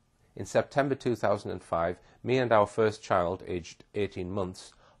Devon. In September 2005, me and our first child, aged 18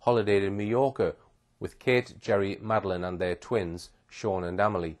 months, holidayed in Mallorca with Kate, Jerry, Madeleine and their twins, Sean and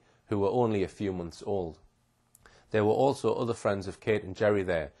Amelie, who were only a few months old. There were also other friends of Kate and Jerry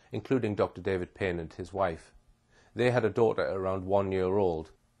there, including Dr. David Payne and his wife. They had a daughter around 1 year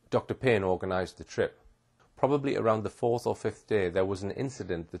old. Dr. Payne organised the trip. Probably around the 4th or 5th day there was an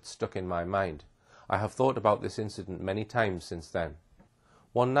incident that stuck in my mind. I have thought about this incident many times since then.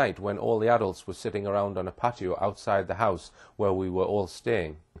 One night when all the adults were sitting around on a patio outside the house where we were all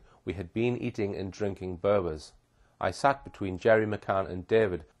staying, we had been eating and drinking Berbers. I sat between Jerry McCann and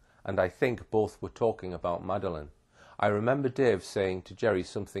David, and I think both were talking about Madeleine. I remember Dave saying to Jerry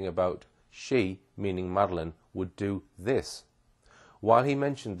something about she, meaning Madeleine, would do this. While he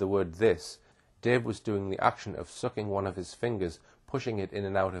mentioned the word this, Dave was doing the action of sucking one of his fingers, pushing it in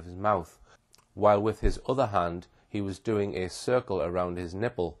and out of his mouth, while with his other hand he was doing a circle around his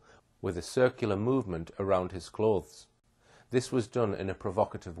nipple, with a circular movement around his clothes. This was done in a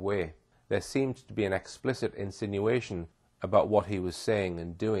provocative way. There seemed to be an explicit insinuation about what he was saying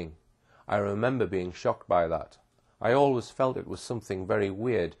and doing. I remember being shocked by that. I always felt it was something very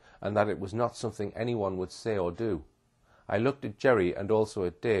weird and that it was not something anyone would say or do. I looked at Jerry and also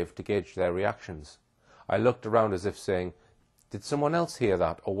at Dave to gauge their reactions. I looked around as if saying, "Did someone else hear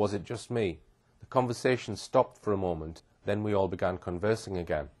that, or was it just me?" The conversation stopped for a moment, then we all began conversing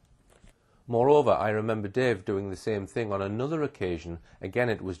again. Moreover, I remember Dave doing the same thing on another occasion. Again,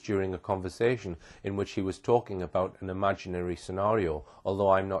 it was during a conversation in which he was talking about an imaginary scenario,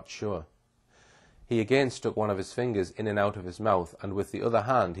 although I'm not sure. He again stuck one of his fingers in and out of his mouth, and with the other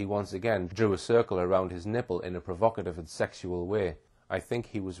hand he once again drew a circle around his nipple in a provocative and sexual way. I think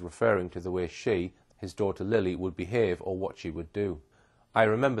he was referring to the way she, his daughter Lily, would behave or what she would do. I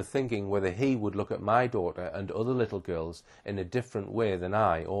remember thinking whether he would look at my daughter and other little girls in a different way than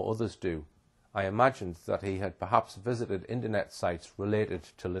I or others do. I imagined that he had perhaps visited internet sites related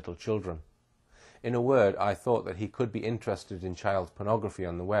to little children. In a word, I thought that he could be interested in child pornography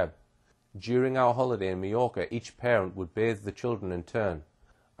on the web. During our holiday in Mallorca, each parent would bathe the children in turn.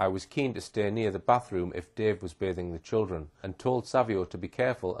 I was keen to stay near the bathroom if Dave was bathing the children, and told Savio to be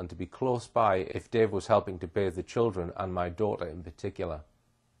careful and to be close by if Dave was helping to bathe the children, and my daughter in particular.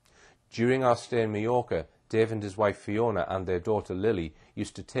 During our stay in Mallorca, Dave and his wife Fiona and their daughter Lily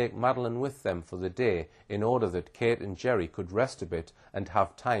used to take Madeleine with them for the day in order that Kate and Jerry could rest a bit and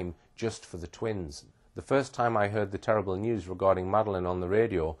have time just for the twins. The first time I heard the terrible news regarding Madeleine on the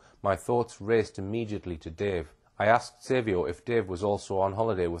radio, my thoughts raced immediately to Dave. I asked Savio if Dave was also on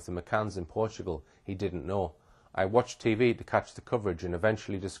holiday with the McCanns in Portugal. He didn't know. I watched TV to catch the coverage and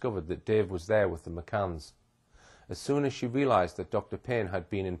eventually discovered that Dave was there with the McCanns. As soon as she realised that Dr. Payne had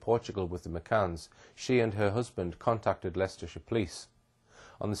been in Portugal with the McCanns, she and her husband contacted Leicestershire Police.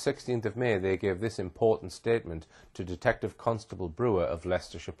 On the 16th of May they gave this important statement to Detective Constable Brewer of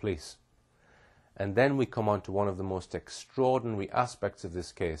Leicestershire Police. And then we come on to one of the most extraordinary aspects of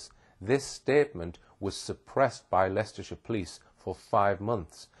this case. This statement was suppressed by Leicestershire Police for 5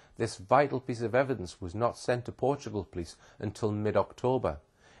 months. This vital piece of evidence was not sent to Portugal Police until mid-October.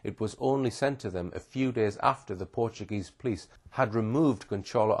 It was only sent to them a few days after the Portuguese police had removed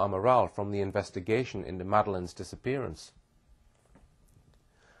Gonçalo Amaral from the investigation into Madeleine's disappearance.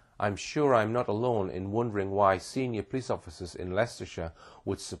 I'm sure I'm not alone in wondering why senior police officers in Leicestershire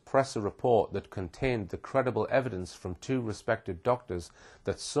would suppress a report that contained the credible evidence from 2 respected doctors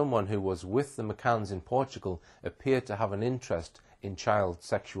that someone who was with the McCanns in Portugal appeared to have an interest in child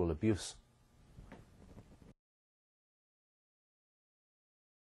sexual abuse.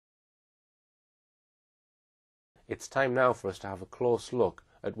 It's time now for us to have a close look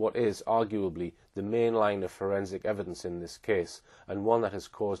at what is arguably the main line of forensic evidence in this case, and one that has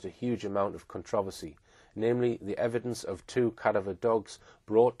caused a huge amount of controversy, namely the evidence of 2 cadaver dogs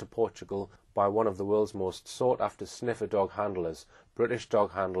brought to Portugal by one of the world's most sought-after sniffer dog handlers, British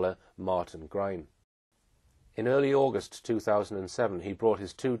dog handler Martin Grime. In early August 2007 he brought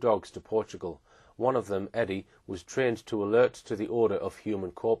his 2 dogs to Portugal. One of them, Eddie, was trained to alert to the odour of human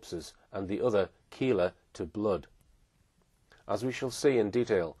corpses, and the other, Keeler, to blood. As we shall see in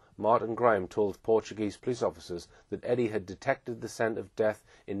detail, Martin Grime told Portuguese police officers that Eddie had detected the scent of death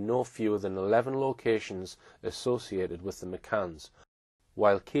in no fewer than 11 locations associated with the McCanns,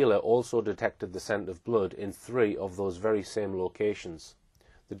 while Keeler also detected the scent of blood in 3 of those very same locations.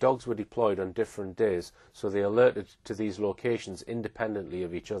 The dogs were deployed on different days, so they alerted to these locations independently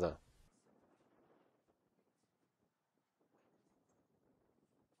of each other.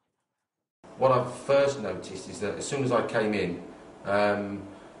 What I've first noticed is that as soon as I came in,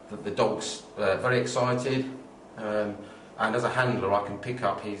 that the dog's very excited, and as a handler I can pick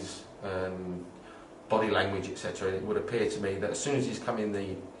up his body language, etc. And it would appear to me that as soon as he's come in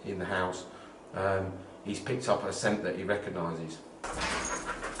the house, he's picked up a scent that he recognises.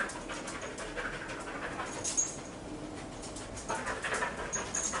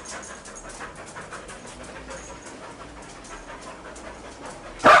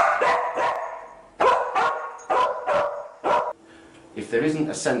 If there isn't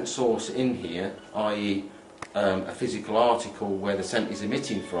a scent source in here, i.e. a physical article where the scent is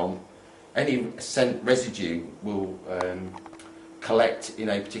emitting from, any scent residue will collect in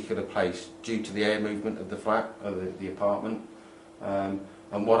a particular place due to the air movement of the flat, or the apartment. And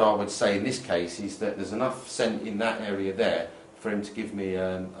what I would say in this case is that there's enough scent in that area there for him to give me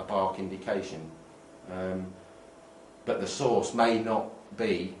a bark indication. But the source may not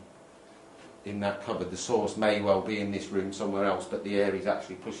be in that cupboard. The source may well be in this room somewhere else, but the air is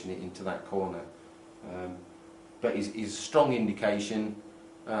actually pushing it into that corner. But is a strong indication,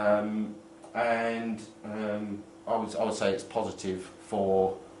 and I would say it's positive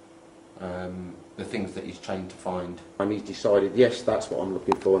for the things that he's trained to find. And he's decided, yes, that's what I'm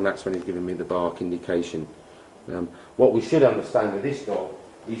looking for, and that's when he's given me the bark indication. What we should understand with this dog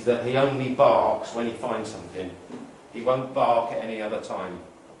is that he only barks when he finds something. He won't bark at any other time.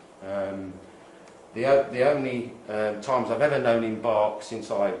 The only times I've ever known him bark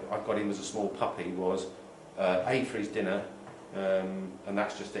since I got him as a small puppy was A, for his dinner, and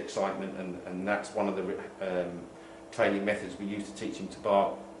that's just excitement, and that's one of the training methods we used to teach him to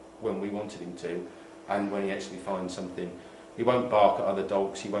bark when we wanted him to, and when he actually finds something. He won't bark at other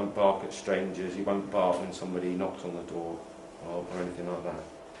dogs, he won't bark at strangers, he won't bark when somebody knocks on the door or anything like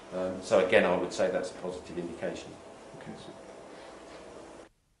that. So again, I would say that's a positive indication. Okay.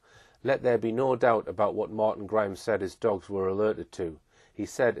 Let there be no doubt about what Martin Grime said his dogs were alerted to. He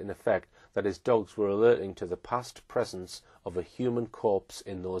said, in effect, that his dogs were alerting to the past presence of a human corpse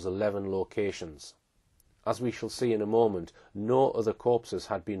in those 11 locations. As we shall see in a moment, no other corpses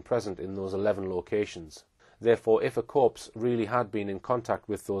had been present in those 11 locations. Therefore, if a corpse really had been in contact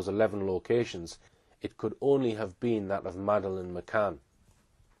with those 11 locations, it could only have been that of Madeleine McCann.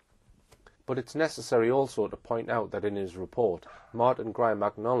 But it's necessary also to point out that in his report, Martin Grime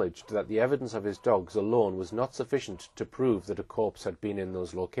acknowledged that the evidence of his dogs alone was not sufficient to prove that a corpse had been in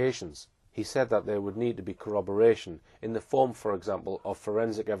those locations. He said that there would need to be corroboration, in the form, for example, of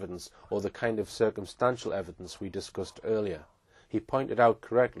forensic evidence or the kind of circumstantial evidence we discussed earlier. He pointed out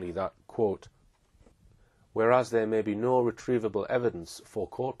correctly that, quote, "Whereas there may be no retrievable evidence for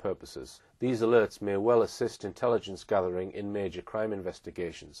court purposes, these alerts may well assist intelligence gathering in major crime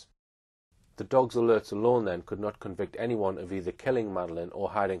investigations." The dog's alerts alone, then, could not convict anyone of either killing Madeleine or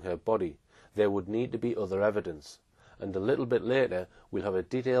hiding her body. There would need to be other evidence. And a little bit later, we'll have a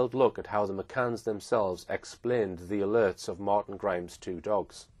detailed look at how the McCanns themselves explained the alerts of Martin Grime's 2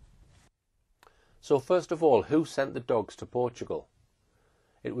 dogs. So first of all, who sent the dogs to Portugal?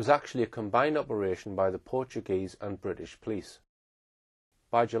 It was actually a combined operation by the Portuguese and British police.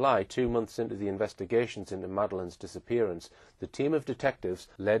 By July, 2 months into the investigations into Madeleine's disappearance, the team of detectives,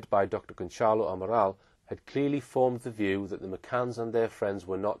 led by Dr. Gonçalo Amaral, had clearly formed the view that the McCanns and their friends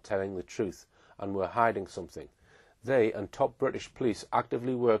were not telling the truth, and were hiding something. They and top British police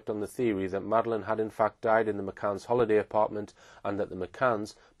actively worked on the theory that Madeleine had in fact died in the McCanns' holiday apartment, and that the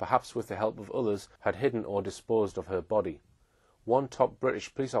McCanns, perhaps with the help of others, had hidden or disposed of her body. One top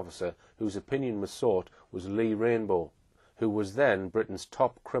British police officer whose opinion was sought was Lee Rainbow, who was then Britain's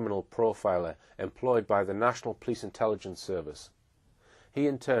top criminal profiler, employed by the National Police Intelligence Service. He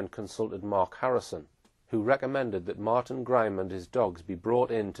in turn consulted Mark Harrison, who recommended that Martin Grime and his dogs be brought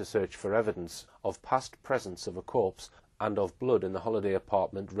in to search for evidence of past presence of a corpse and of blood in the holiday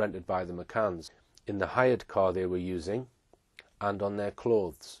apartment rented by the McCanns, in the hired car they were using, and on their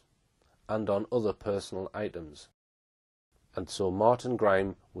clothes, and on other personal items. And so Martin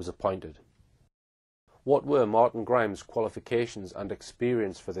Grime was appointed. What were Martin Grime's qualifications and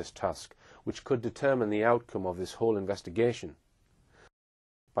experience for this task, which could determine the outcome of this whole investigation?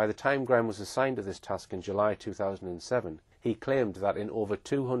 By the time Graham was assigned to this task in July 2007, he claimed that in over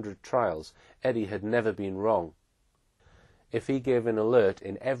 200 trials, Eddie had never been wrong. If he gave an alert,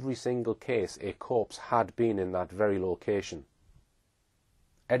 in every single case a corpse had been in that very location.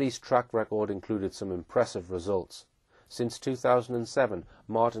 Eddie's track record included some impressive results. Since 2007,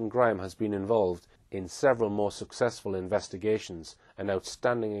 Martin Graham has been involved in several more successful investigations. An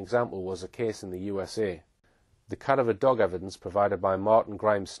outstanding example was a case in the USA. The cadaver dog evidence provided by Martin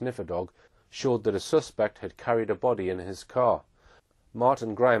Graham's sniffer dog showed that a suspect had carried a body in his car.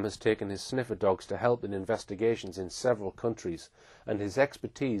 Martin Graham has taken his sniffer dogs to help in investigations in several countries, and his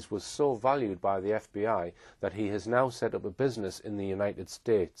expertise was so valued by the FBI that he has now set up a business in the United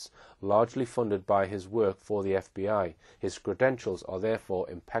States, largely funded by his work for the FBI. His credentials are therefore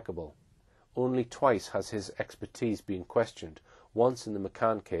impeccable. Only twice has his expertise been questioned, once in the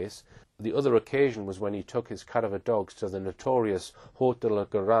McCann case. The other occasion was when he took his cadaver dogs to the notorious Haute de la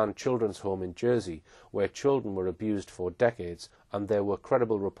Garenne children's home in Jersey, where children were abused for decades, and there were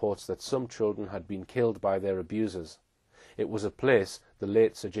credible reports that some children had been killed by their abusers. It was a place the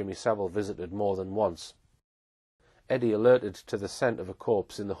late Sir Jimmy Savile visited more than once. Eddie alerted to the scent of a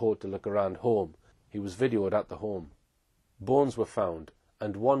corpse in the Haute de la Garenne home. He was videoed at the home. Bones were found,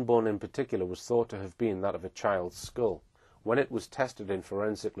 and one bone in particular was thought to have been that of a child's skull. When it was tested in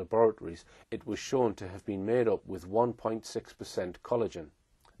forensic laboratories, it was shown to have been made up with 1.6% collagen,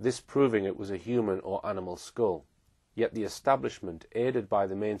 this proving it was a human or animal skull. Yet the establishment, aided by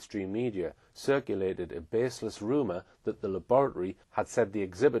the mainstream media, circulated a baseless rumour that the laboratory had said the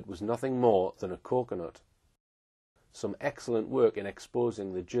exhibit was nothing more than a coconut. Some excellent work in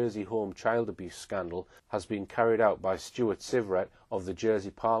exposing the Jersey home child abuse scandal has been carried out by Stuart Sivret of the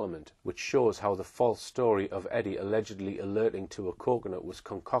Jersey Parliament, which shows how the false story of Eddie allegedly alerting to a coconut was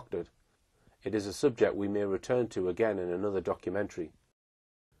concocted. It is a subject we may return to again in another documentary.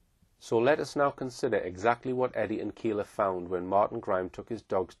 So let us now consider exactly what Eddie and Keeler found when Martin Graham took his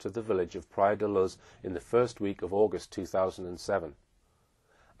dogs to the village of Praia de Luz in the first week of August 2007.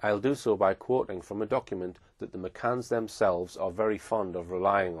 I'll do so by quoting from a document that the McCanns themselves are very fond of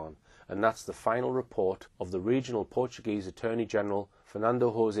relying on, and that's the final report of the regional Portuguese Attorney General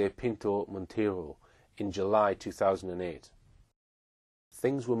Fernando José Pinto Monteiro in July 2008.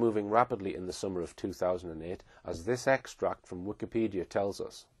 Things were moving rapidly in the summer of 2008, as this extract from Wikipedia tells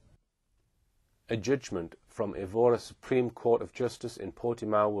us. A judgment from Evora Supreme Court of Justice in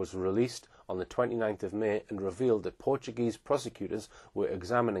Portimao was released on the 29th of May and revealed that Portuguese prosecutors were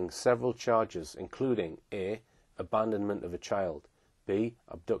examining several charges, including A. Abandonment of a child, B.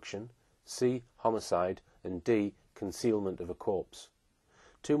 Abduction, C. Homicide, and D. Concealment of a corpse.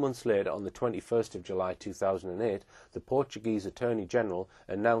 2 months later, on the 21st of July 2008, the Portuguese Attorney General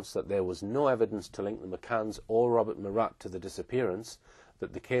announced that there was no evidence to link the McCanns or Robert Murat to the disappearance,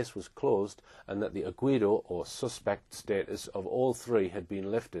 that the case was closed, and that the aguido or suspect status of all three had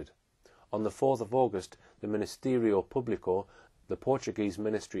been lifted. On the 4th of August, the Ministerio Público, the Portuguese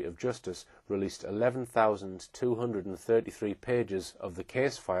Ministry of Justice, released 11,233 pages of the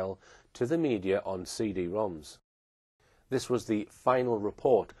case file to the media on CD-ROMs. This was the final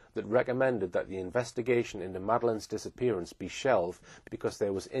report that recommended that the investigation into Madeleine's disappearance be shelved because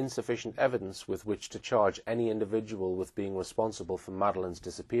there was insufficient evidence with which to charge any individual with being responsible for Madeleine's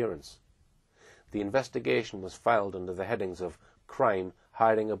disappearance. The investigation was filed under the headings of crime,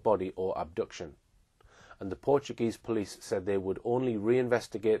 hiding a body, or abduction, and the Portuguese police said they would only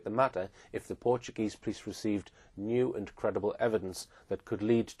reinvestigate the matter if the Portuguese police received new and credible evidence that could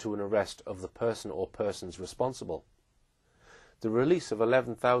lead to an arrest of the person or persons responsible. The release of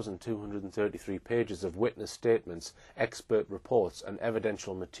 11,233 pages of witness statements, expert reports and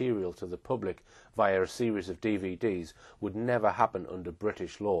evidential material to the public via a series of DVDs would never happen under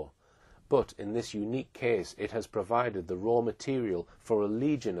British law. But in this unique case, it has provided the raw material for a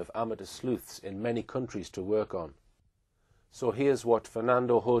legion of amateur sleuths in many countries to work on. So here's what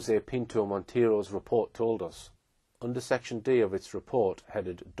Fernando José Pinto Monteiro's report told us. Under Section D of its report,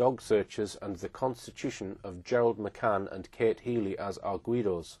 headed Dog Searchers and the Constitution of Gerald McCann and Kate Healy as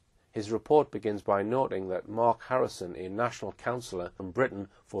Arguidos. His report begins by noting that Mark Harrison, a national councillor from Britain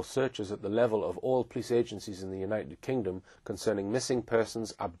for searches at the level of all police agencies in the United Kingdom concerning missing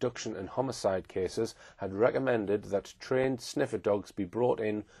persons, abduction and homicide cases, had recommended that trained sniffer dogs be brought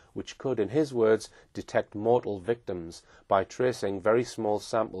in which could, in his words, detect mortal victims by tracing very small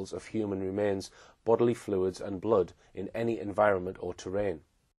samples of human remains, bodily fluids and blood in any environment or terrain.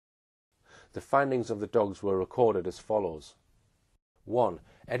 The findings of the dogs were recorded as follows. 1.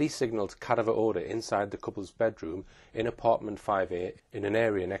 Eddie signalled cadaver odour inside the couple's bedroom in apartment 5A in an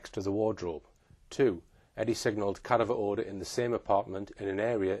area next to the wardrobe. 2. Eddie signalled cadaver odour in the same apartment in an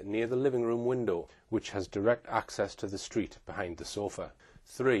area near the living room window, which has direct access to the street behind the sofa.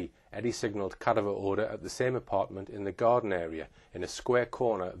 3. Eddie signalled cadaver odour at the same apartment in the garden area, in a square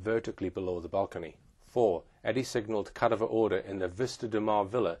corner vertically below the balcony. 4. Eddie signalled cadaver odour in the Vista de Mar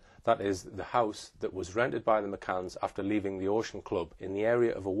villa, that is, the house that was rented by the McCanns after leaving the Ocean Club, in the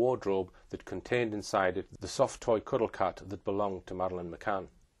area of a wardrobe that contained inside it the soft toy cuddle cat that belonged to Madeleine McCann.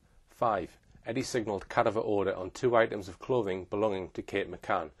 5. Eddie signalled cadaver odour on 2 items of clothing belonging to Kate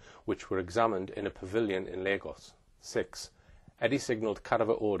McCann, which were examined in a pavilion in Lagos. 6. Eddie signalled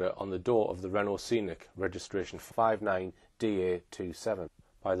cadaver odour on the door of the Renault Scenic, registration 59DA27,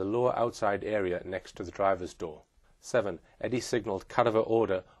 by the lower outside area next to the driver's door. 7. Eddie signalled cadaver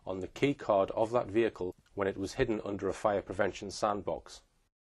odour on the key card of that vehicle when it was hidden under a fire prevention sandbox.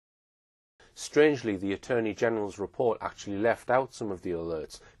 Strangely, the Attorney General's report actually left out some of the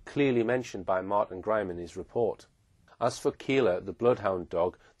alerts clearly mentioned by Martin Grime in his report. As for Keeler, the bloodhound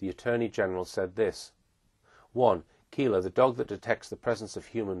dog, the Attorney General said this. 1. Keeler, the dog that detects the presence of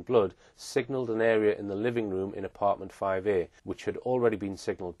human blood, signalled an area in the living room in apartment 5A, which had already been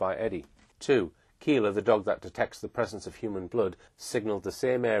signalled by Eddie. 2. Keeler, the dog that detects the presence of human blood, signalled the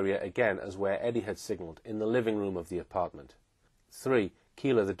same area again as where Eddie had signalled, in the living room of the apartment. 3.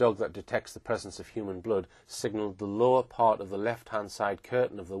 Keeler, the dog that detects the presence of human blood, signalled the lower part of the left-hand side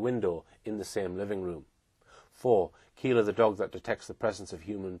curtain of the window in the same living room. 4. Keeler, the dog that detects the presence of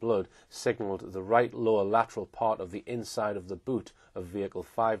human blood, signalled the right lower lateral part of the inside of the boot of vehicle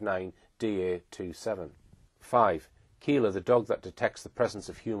 59DA27. 5. Keeler, the dog that detects the presence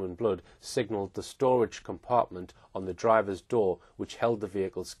of human blood, signalled the storage compartment on the driver's door which held the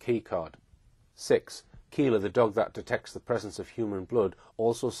vehicle's key card. 6. Keeler, the dog that detects the presence of human blood,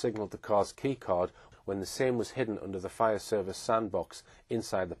 also signalled the car's key card when the same was hidden under the fire service sandbox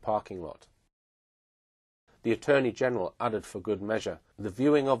inside the parking lot. The Attorney General added for good measure, the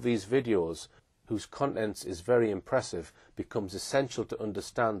viewing of these videos, whose contents is very impressive, becomes essential to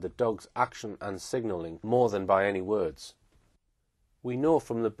understand the dog's action and signalling more than by any words. We know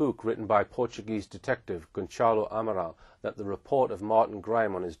from the book written by Portuguese detective Gonçalo Amaral that the report of Martin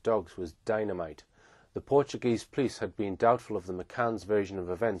Grime on his dogs was dynamite. The Portuguese police had been doubtful of the McCann's version of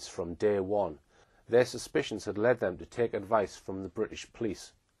events from day one. Their suspicions had led them to take advice from the British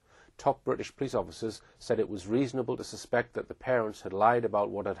police. Top British police officers said it was reasonable to suspect that the parents had lied about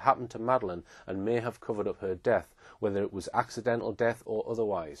what had happened to Madeleine and may have covered up her death, whether it was accidental death or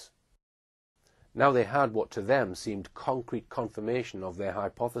otherwise. Now they had what to them seemed concrete confirmation of their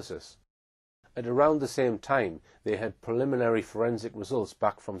hypothesis. At around the same time, they had preliminary forensic results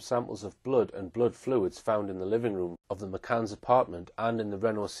back from samples of blood and blood fluids found in the living room of the McCann's apartment and in the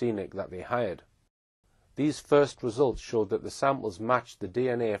Renault Scenic that they hired. These first results showed that the samples matched the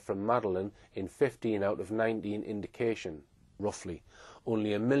DNA from Madeleine in 15 out of 19 indication, roughly,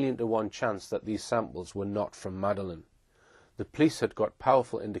 only 1,000,000 to 1 chance that these samples were not from Madeleine. The police had got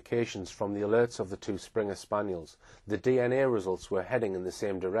powerful indications from the alerts of the 2 Springer Spaniels. The DNA results were heading in the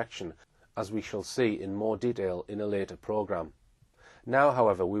same direction, as we shall see in more detail in a later programme. Now,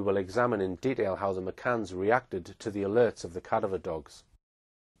 however, we will examine in detail how the McCanns reacted to the alerts of the cadaver dogs.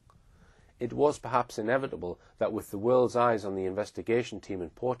 It was perhaps inevitable that with the world's eyes on the investigation team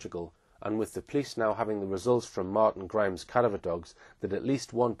in Portugal, and with the police now having the results from Martin Grime's cadaver dogs, that at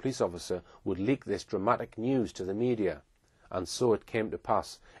least one police officer would leak this dramatic news to the media. And so it came to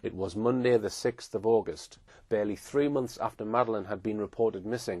pass. It was Monday the 6th of August, barely 3 months after Madeleine had been reported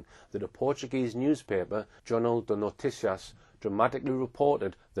missing, that a Portuguese newspaper, Jornal de Noticias, dramatically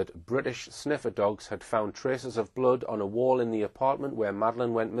reported that British sniffer dogs had found traces of blood on a wall in the apartment where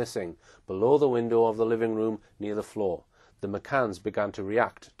Madeleine went missing, below the window of the living room near the floor. The McCanns began to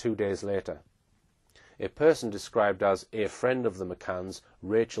react 2 days later. A person described as a friend of the McCanns,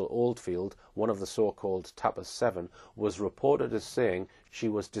 Rachel Oldfield, one of the so-called Tapas 7, was reported as saying she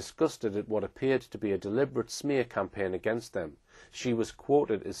was disgusted at what appeared to be a deliberate smear campaign against them. She was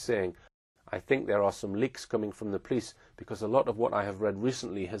quoted as saying, "I think there are some leaks coming from the police because a lot of what I have read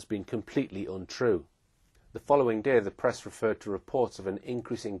recently has been completely untrue." The following day the press referred to reports of an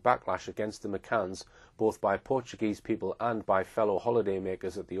increasing backlash against the McCanns, both by Portuguese people and by fellow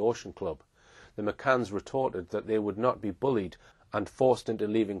holidaymakers at the Ocean Club. The McCanns retorted that they would not be bullied and forced into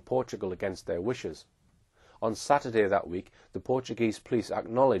leaving Portugal against their wishes. On Saturday that week, the Portuguese police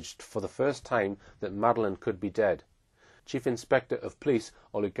acknowledged for the first time that Madeleine could be dead. Chief Inspector of Police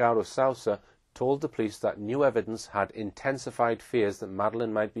Olegário Sousa told the police that new evidence had intensified fears that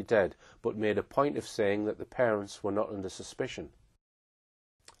Madeleine might be dead, but made a point of saying that the parents were not under suspicion.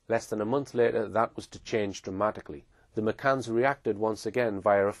 Less than a month later, that was to change dramatically. The McCanns reacted once again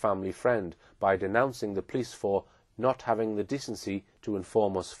via a family friend by denouncing the police for not having the decency to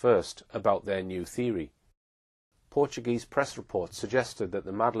inform us first about their new theory. Portuguese press reports suggested that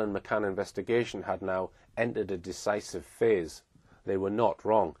the Madeleine McCann investigation had now entered a decisive phase. They were not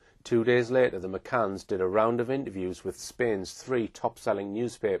wrong. 2 days later, the McCanns did a round of interviews with Spain's 3 top-selling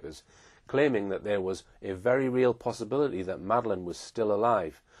newspapers, claiming that there was a very real possibility that Madeleine was still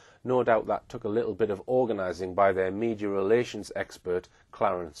alive. No doubt that took a little bit of organising by their media relations expert,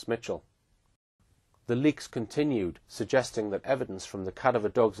 Clarence Mitchell. The leaks continued, suggesting that evidence from the cadaver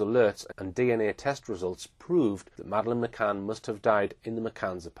dog's alerts and DNA test results proved that Madeleine McCann must have died in the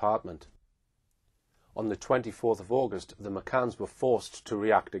McCann's apartment. On the 24th of August, the McCanns were forced to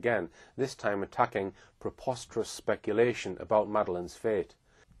react again, this time attacking preposterous speculation about Madeleine's fate.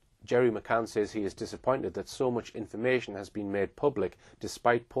 Jerry McCann says he is disappointed that so much information has been made public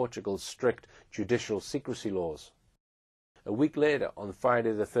despite Portugal's strict judicial secrecy laws. A week later, on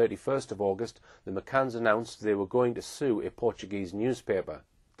Friday the 31st of August, the McCanns announced they were going to sue a Portuguese newspaper,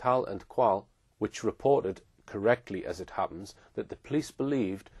 Tal and Qual, which reported, correctly as it happens, that the police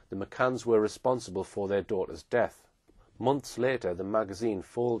believed the McCanns were responsible for their daughter's death. Months later, the magazine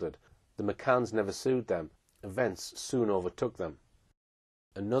folded. The McCanns never sued them. Events soon overtook them.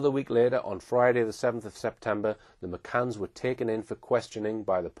 Another week later, on Friday the 7th of September, the McCanns were taken in for questioning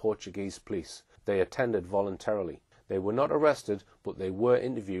by the Portuguese police. They attended voluntarily. They were not arrested, but they were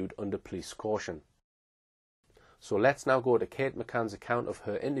interviewed under police caution. So let's now go to Kate McCann's account of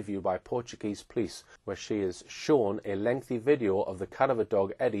her interview by Portuguese police, where she is shown a lengthy video of the cadaver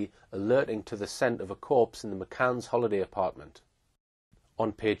dog Eddie alerting to the scent of a corpse in the McCann's holiday apartment.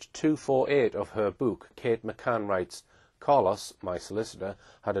 On page 248 of her book, Kate McCann writes, "Carlos, my solicitor,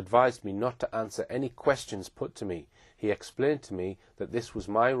 had advised me not to answer any questions put to me. He explained to me that this was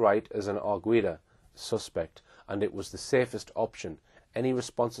my right as an arguida, suspect, and it was the safest option. Any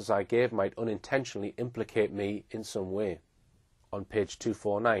responses I gave might unintentionally implicate me in some way." On page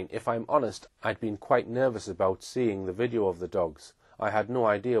 249, "If I'm honest, I'd been quite nervous about seeing the video of the dogs. I had no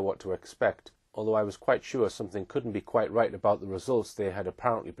idea what to expect, although I was quite sure something couldn't be quite right about the results they had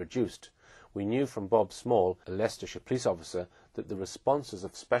apparently produced. We knew from Bob Small, a Leicestershire police officer, that the responses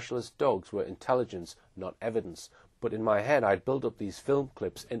of specialist dogs were intelligence, not evidence, but in my head I'd built up these film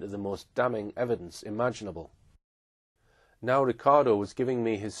clips into the most damning evidence imaginable." Now Ricardo was giving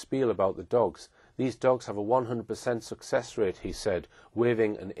me his spiel about the dogs. "These dogs have a 100% success rate," he said,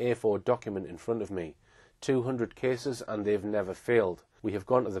 waving an A4 document in front of me. 200 cases and they've never failed. We have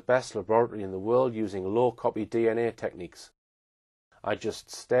gone to the best laboratory in the world using low-copy DNA techniques." I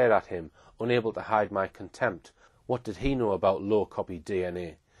just stared at him, unable to hide my contempt. What did he know about low-copy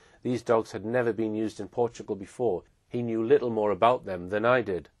DNA? These dogs had never been used in Portugal before. He knew little more about them than I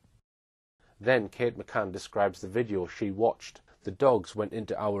did. Then Kate McCann describes the video she watched. "The dogs went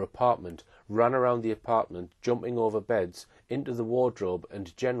into our apartment, ran around the apartment, jumping over beds, into the wardrobe,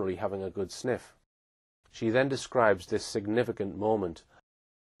 and generally having a good sniff." She then describes this significant moment.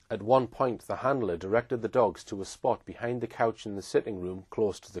 At one point, the handler directed the dogs to a spot behind the couch in the sitting room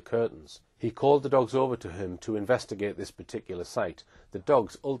close to the curtains. He called the dogs over to him to investigate this particular site. The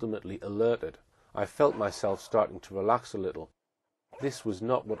dogs ultimately alerted. I felt myself starting to relax a little. This was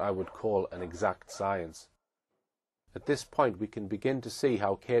not what I would call an exact science. At this point, we can begin to see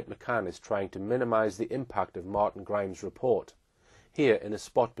how Kate McCann is trying to minimize the impact of Martin Grimes' report. Here, in a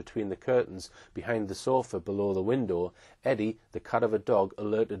spot between the curtains, behind the sofa below the window, Eddie, the cadaver dog,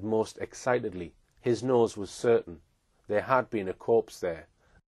 alerted most excitedly. His nose was certain. There had been a corpse there.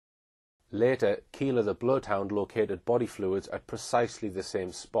 Later, Keeler the bloodhound located body fluids at precisely the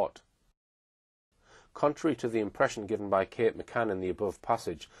same spot. Contrary to the impression given by Kate McCann in the above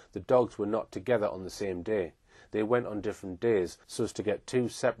passage, the dogs were not together on the same day. They went on different days, so as to get 2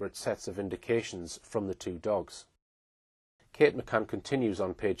 separate sets of indications from the 2 dogs. Kate McCann continues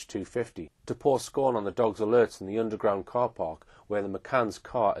on page 250. To pour scorn on the dog's alerts in the underground car park, where the McCann's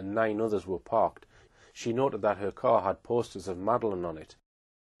car and 9 others were parked, she noted that her car had posters of Madeleine on it.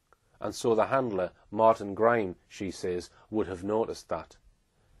 And so the handler, Martin Grime, she says, would have noticed that.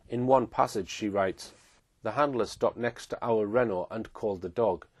 In one passage she writes, "The handler stopped next to our Renault and called the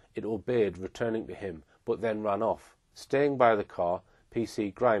dog. It obeyed, returning to him, but then ran off. Staying by the car,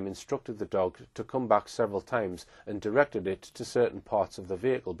 PC Grime instructed the dog to come back several times and directed it to certain parts of the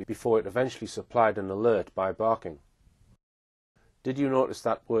vehicle before it eventually supplied an alert by barking." Did you notice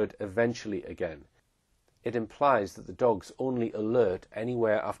that word "eventually" again? It implies that the dogs only alert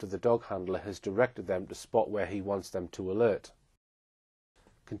anywhere after the dog handler has directed them to spot where he wants them to alert.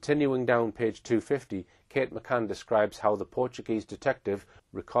 Continuing down page 250, Kate McCann describes how the Portuguese detective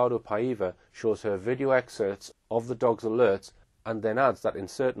Ricardo Paiva shows her video excerpts of the dog's alerts and then adds that in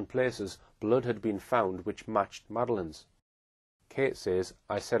certain places blood had been found which matched Madeleine's. Kate says,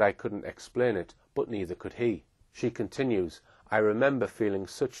 "I said I couldn't explain it, but neither could he." She continues, "I remember feeling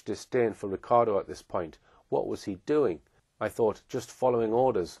such disdain for Ricardo at this point. What was he doing? I thought, just following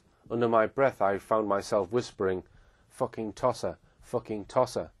orders. Under my breath I found myself whispering, 'Fucking tosser, fucking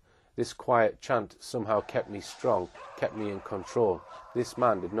tosser.' This quiet chant somehow kept me strong, kept me in control. This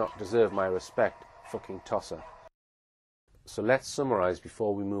man did not deserve my respect, fucking tosser." So let's summarize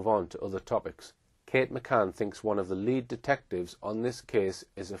before we move on to other topics. Kate McCann thinks one of the lead detectives on this case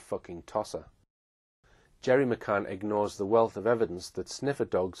is a fucking tosser. Jerry McCann ignores the wealth of evidence that sniffer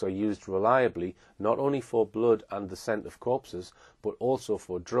dogs are used reliably not only for blood and the scent of corpses, but also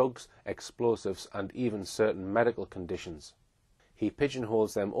for drugs, explosives, and even certain medical conditions. He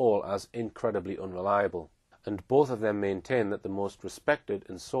pigeonholes them all as incredibly unreliable, and both of them maintain that the most respected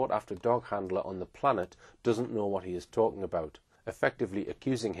and sought-after dog handler on the planet doesn't know what he is talking about, effectively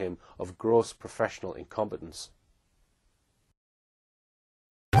accusing him of gross professional incompetence.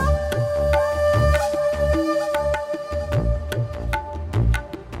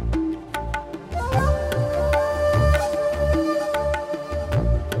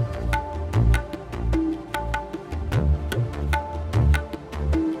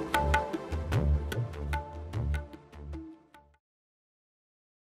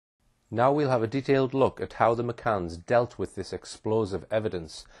 Now we'll have a detailed look at how the McCanns dealt with this explosive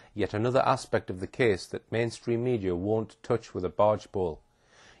evidence, yet another aspect of the case that mainstream media won't touch with a barge pole.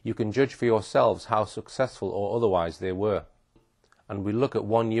 You can judge for yourselves how successful or otherwise they were. And we'll look at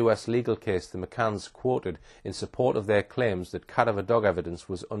one US legal case the McCanns quoted in support of their claims that cadaver dog evidence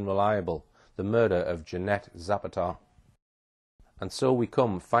was unreliable, the murder of Jeanette Zapata. And so we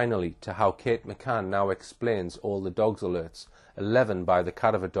come, finally, to how Kate McCann now explains all the dog's alerts, 11 by the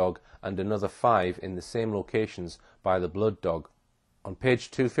cadaver dog and another 5 in the same locations by the blood dog. On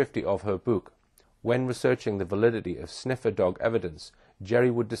page 250 of her book, when researching the validity of sniffer dog evidence, Jerry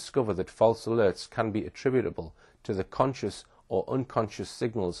would discover that false alerts can be attributable to the conscious or unconscious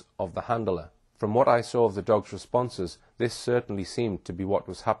signals of the handler. From what I saw of the dog's responses, this certainly seemed to be what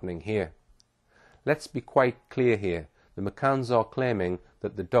was happening here. Let's be quite clear here. The McCanns are claiming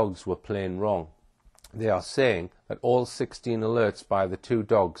that the dogs were plain wrong. They are saying that all 16 alerts by the 2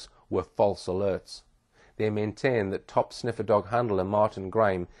 dogs were false alerts. They maintain that top sniffer dog handler Martin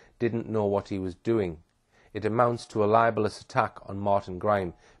Grime didn't know what he was doing. It amounts to a libelous attack on Martin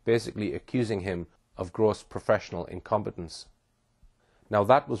Grime, basically accusing him of gross professional incompetence. Now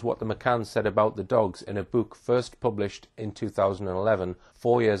that was what the McCanns said about the dogs in a book first published in 2011,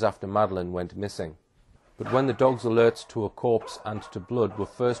 4 years after Madeleine went missing. But when the dog's alerts to a corpse and to blood were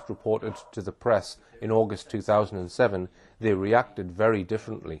first reported to the press in August 2007, they reacted very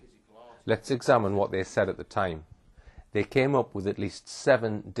differently. Let's examine what they said at the time. They came up with at least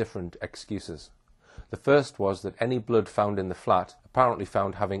 7 different excuses. The first was that any blood found in the flat, apparently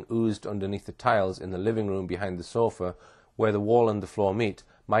found having oozed underneath the tiles in the living room behind the sofa, where the wall and the floor meet,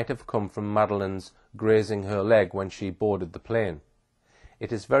 might have come from Madeleine's grazing her leg when she boarded the plane.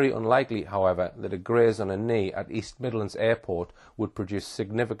 It is very unlikely, however, that a graze on a knee at East Midlands Airport would produce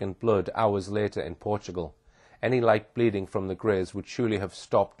significant blood hours later in Portugal. Any light bleeding from the graze would surely have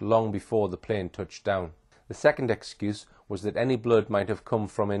stopped long before the plane touched down. The second excuse was that any blood might have come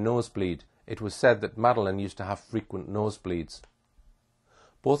from a nosebleed. It was said that Madeleine used to have frequent nosebleeds.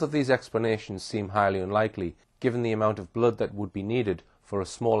 Both of these explanations seem highly unlikely, given the amount of blood that would be needed for a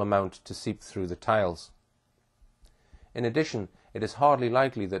small amount to seep through the tiles. In addition, it is hardly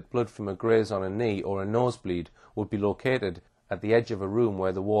likely that blood from a graze on a knee or a nosebleed would be located at the edge of a room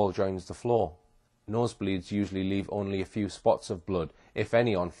where the wall joins the floor. Nosebleeds usually leave only a few spots of blood, if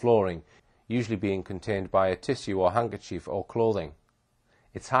any, on flooring, usually being contained by a tissue or handkerchief or clothing.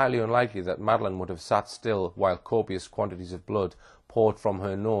 It's highly unlikely that Madeleine would have sat still while copious quantities of blood poured from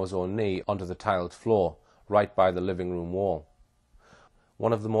her nose or knee onto the tiled floor, right by the living room wall.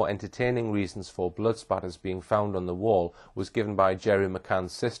 One of the more entertaining reasons for blood spatters being found on the wall was given by Jerry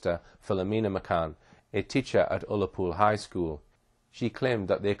McCann's sister, Philomena McCann, a teacher at Ullapool High School. She claimed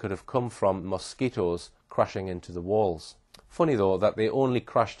that they could have come from mosquitoes crashing into the walls. Funny though that they only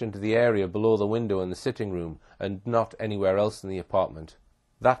crashed into the area below the window in the sitting room and not anywhere else in the apartment.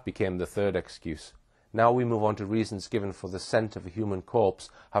 That became the third excuse. Now we move on to reasons given for the scent of a human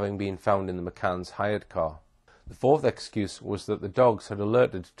corpse having been found in the McCann's hired car. The fourth excuse was that the dogs had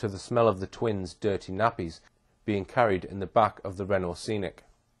alerted to the smell of the twins' dirty nappies being carried in the back of the Renault Scenic.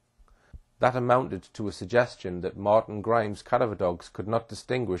 That amounted to a suggestion that Martin Grimes' cadaver dogs could not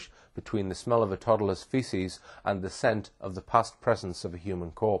distinguish between the smell of a toddler's feces and the scent of the past presence of a human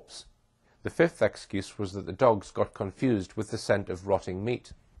corpse. The fifth excuse was that the dogs got confused with the scent of rotting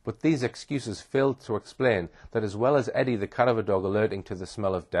meat. But these excuses failed to explain that as well as Eddie the cadaver dog alerting to the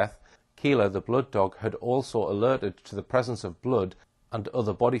smell of death, Keeler the blood dog had also alerted to the presence of blood and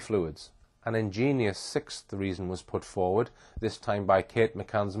other body fluids. An ingenious sixth reason was put forward, this time by Kate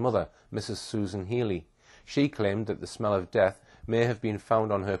McCann's mother, Mrs. Susan Healy. She claimed that the smell of death may have been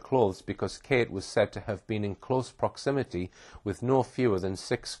found on her clothes because Kate was said to have been in close proximity with no fewer than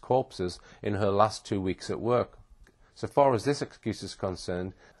 6 corpses in her last 2 weeks at work. So far as this excuse is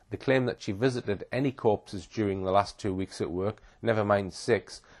concerned, the claim that she visited any corpses during the last 2 weeks at work, never mind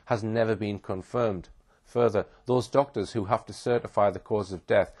 6, has never been confirmed. Further, those doctors who have to certify the cause of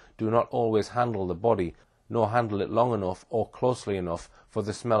death do not always handle the body, nor handle it long enough or closely enough for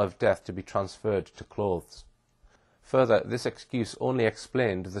the smell of death to be transferred to clothes. Further, this excuse only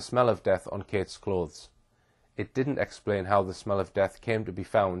explained the smell of death on Kate's clothes. It didn't explain how the smell of death came to be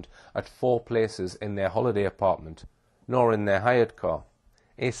found at 4 places in their holiday apartment, nor in their hired car.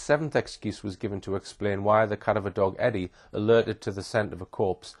 A 7th excuse was given to explain why the cadaver dog Eddie alerted to the scent of a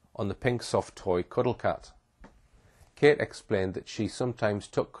corpse on the pink soft toy Cuddle Cat. Kate explained that she sometimes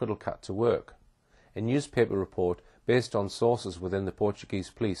took Cuddle Cat to work. A newspaper report, based on sources within the Portuguese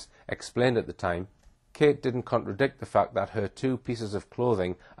police, explained at the time, Kate didn't contradict the fact that her 2 pieces of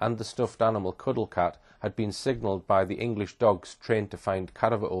clothing and the stuffed animal Cuddle Cat had been signalled by the English dogs trained to find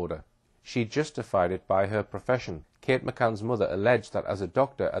cadaver odour. She justified it by her profession. Kate McCann's mother alleged that as a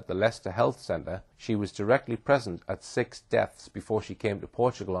doctor at the Leicester Health Centre, she was directly present at 6 deaths before she came to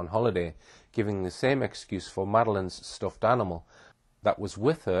Portugal on holiday, giving the same excuse for Madeleine's stuffed animal that was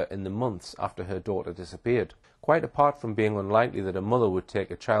with her in the months after her daughter disappeared. Quite apart from being unlikely that a mother would take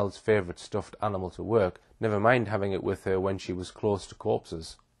a child's favourite stuffed animal to work, never mind having it with her when she was close to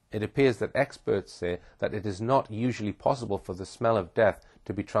corpses, it appears that experts say that it is not usually possible for the smell of death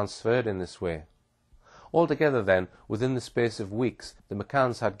to be transferred in this way. Altogether then, within the space of weeks, the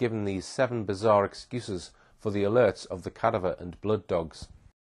McCanns had given these 7 bizarre excuses for the alerts of the cadaver and blood dogs.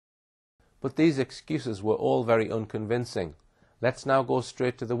 But these excuses were all very unconvincing. Let's now go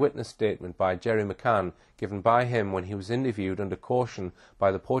straight to the witness statement by Jerry McCann, given by him when he was interviewed under caution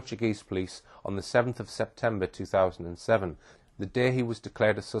by the Portuguese police on the 7th of September 2007, the day he was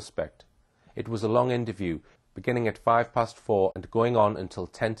declared a suspect. It was a long interview, beginning at 4:05 and going on until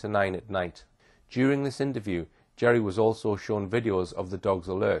 10 to 9 at night. During this interview, Jerry was also shown videos of the dog's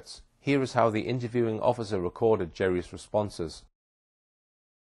alerts. Here is how the interviewing officer recorded Jerry's responses.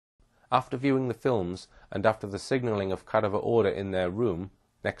 After viewing the films, and after the signalling of cadaver odour in their room,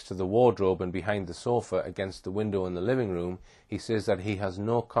 next to the wardrobe and behind the sofa against the window in the living room, he says that he has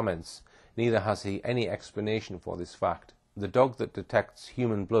no comments, neither has he any explanation for this fact. The dog that detects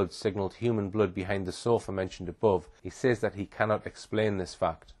human blood signalled human blood behind the sofa mentioned above. He says that he cannot explain this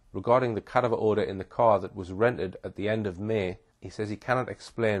fact. Regarding the cadaver odour in the car that was rented at the end of May, he says he cannot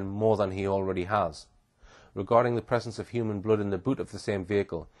explain more than he already has. Regarding the presence of human blood in the boot of the same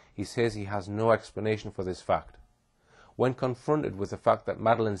vehicle, he says he has no explanation for this fact. When confronted with the fact that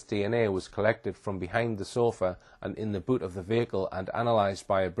Madeleine's DNA was collected from behind the sofa and in the boot of the vehicle and analysed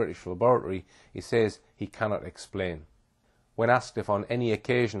by a British laboratory, he says he cannot explain. When asked if on any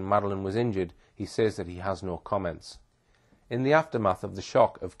occasion Madeleine was injured, he says that he has no comments. In the aftermath of the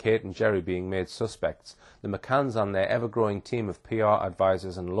shock of Kate and Jerry being made suspects, the McCanns and their ever-growing team of PR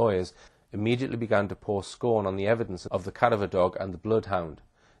advisors and lawyers immediately began to pour scorn on the evidence of the cadaver dog and the bloodhound.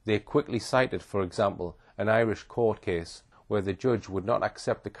 They quickly cited, for example, an Irish court case where the judge would not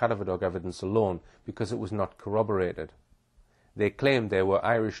accept the cadaver dog evidence alone because it was not corroborated. They claimed there were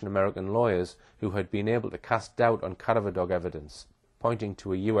Irish and American lawyers who had been able to cast doubt on cadaver dog evidence, pointing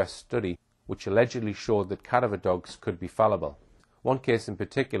to a US study which allegedly showed that cadaver dogs could be fallible. One case in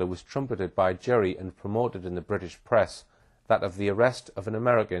particular was trumpeted by Jerry and promoted in the British press, that of the arrest of an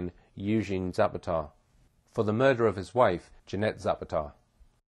American, Eugene Zapatar, for the murder of his wife, Jeanette Zapatar.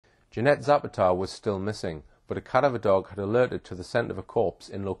 Jeanette Zapatar was still missing, but a cadaver dog had alerted to the scent of a corpse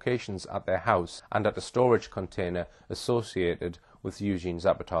in locations at their house and at a storage container associated with Eugene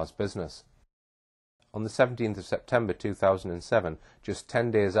Zapatar's business. On the 17th of September 2007, just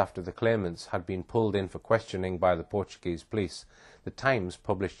 10 days after the claimants had been pulled in for questioning by the Portuguese police, the Times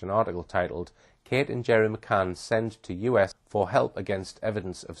published an article titled, "Kate and Jerry McCann Send to US for Help Against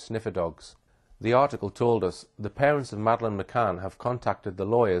Evidence of Sniffer Dogs." The article told us, the parents of Madeleine McCann have contacted the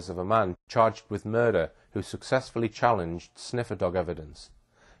lawyers of a man charged with murder who successfully challenged sniffer dog evidence.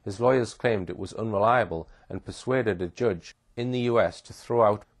 His lawyers claimed it was unreliable and persuaded a judge in the US to throw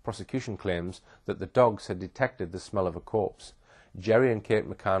out Prosecution claims that the dogs had detected the smell of a corpse. Jerry and Kate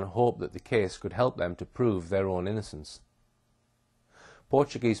McCann hoped that the case could help them to prove their own innocence.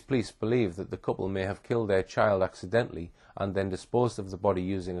 Portuguese police believe that the couple may have killed their child accidentally and then disposed of the body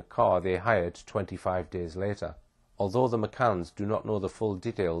using a car they hired 25 days later. Although the McCanns do not know the full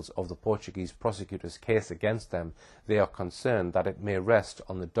details of the Portuguese prosecutor's case against them, they are concerned that it may rest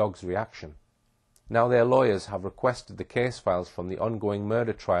on the dog's reaction. Now their lawyers have requested the case files from the ongoing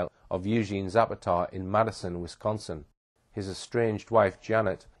murder trial of Eugene Zapata in Madison, Wisconsin. His estranged wife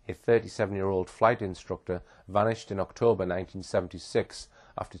Janet, a 37-year-old flight instructor, vanished in October 1976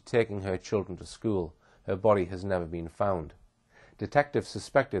 after taking her children to school. Her body has never been found. Detectives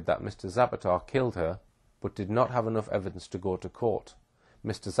suspected that Mr. Zapata killed her, but did not have enough evidence to go to court.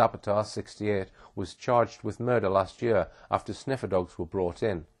 Mr. Zapata, 68, was charged with murder last year after sniffer dogs were brought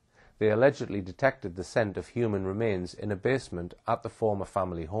in. They allegedly detected the scent of human remains in a basement at the former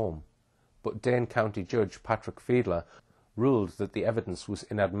family home. But Dane County Judge Patrick Fiedler ruled that the evidence was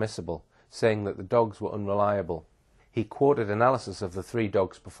inadmissible, saying that the dogs were unreliable. He quoted analysis of the three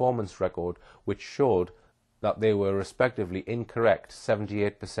dogs' performance record, which showed that they were respectively incorrect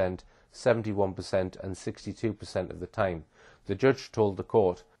 78%, 71% and 62% of the time. The judge told the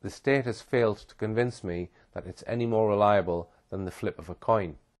court, "The state has failed to convince me that it's any more reliable than the flip of a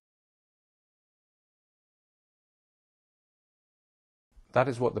coin." That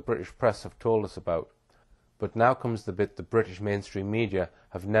is what the British press have told us about. But now comes the bit the British mainstream media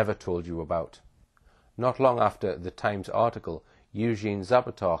have never told you about. Not long after the Times article, Eugene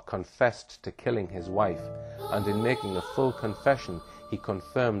Zapata confessed to killing his wife, and in making a full confession, he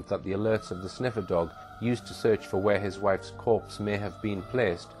confirmed that the alerts of the sniffer dog used to search for where his wife's corpse may have been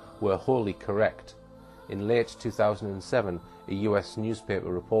placed were wholly correct. In late 2007, a US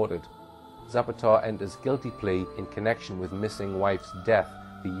newspaper reported, "Zapata enters guilty plea in connection with missing wife's death,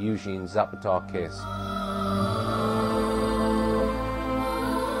 the Eugene Zapata case."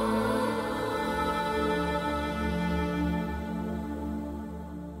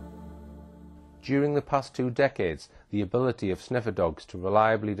 During the past 2 decades, the ability of sniffer dogs to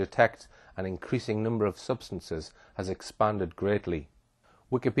reliably detect an increasing number of substances has expanded greatly.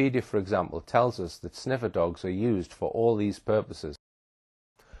 Wikipedia, for example, tells us that sniffer dogs are used for all these purposes.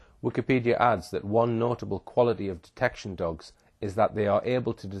 Wikipedia adds that one notable quality of detection dogs is that they are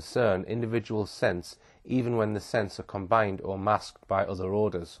able to discern individual scents even when the scents are combined or masked by other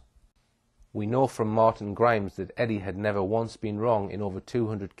odours. We know from Martin Grimes that Eddie had never once been wrong in over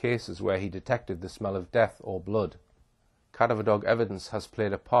 200 cases where he detected the smell of death or blood. Cadaver dog evidence has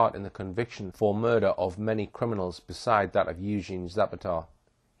played a part in the conviction for murder of many criminals beside that of Eugene Zapata.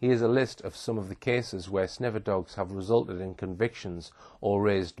 Here is a list of some of the cases where sniffer dogs have resulted in convictions or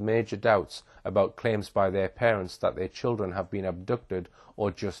raised major doubts about claims by their parents that their children have been abducted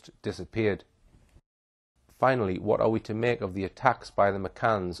or just disappeared. Finally, what are we to make of the attacks by the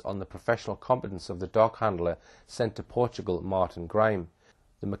McCanns on the professional competence of the dog handler sent to Portugal, Martin Grimes?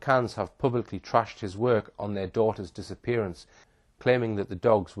 The McCanns have publicly trashed his work on their daughter's disappearance, claiming that the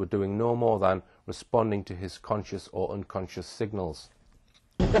dogs were doing no more than responding to his conscious or unconscious signals.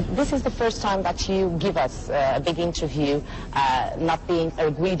 This is the first time that you give us a big interview, not being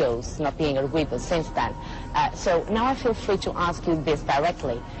arguidos since then. So now I feel free to ask you this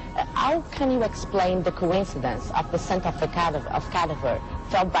directly. How can you explain the coincidence of the scent of cadaver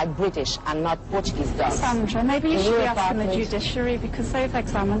felt by British and not Portuguese dogs? Sandra, maybe you should be asking the judiciary because they've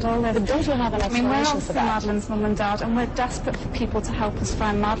examined all this. But don't you have an explanation we're for obviously that? Madeleine's mum and dad, and we're desperate for people to help us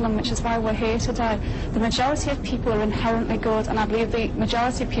find Madeleine, which is why we're here today. The majority of people are inherently good, and I believe the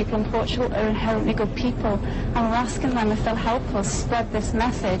majority of people in Portugal are inherently good people, and we're asking them if they'll help us spread this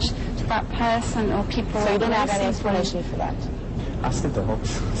message to that person or people. So you don't have any explanation for that? Ask the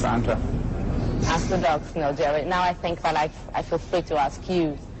dogs, Sandra. Ask the dogs, no, Jerry. Now I think that I feel free to ask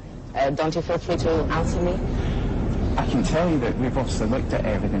you. Don't you feel free to answer me? I can tell you that we've also looked at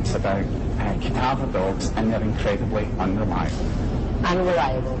evidence about cadaver dogs, and they're incredibly unreliable.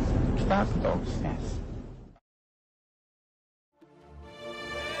 Unreliable. Cadaver dogs, yes.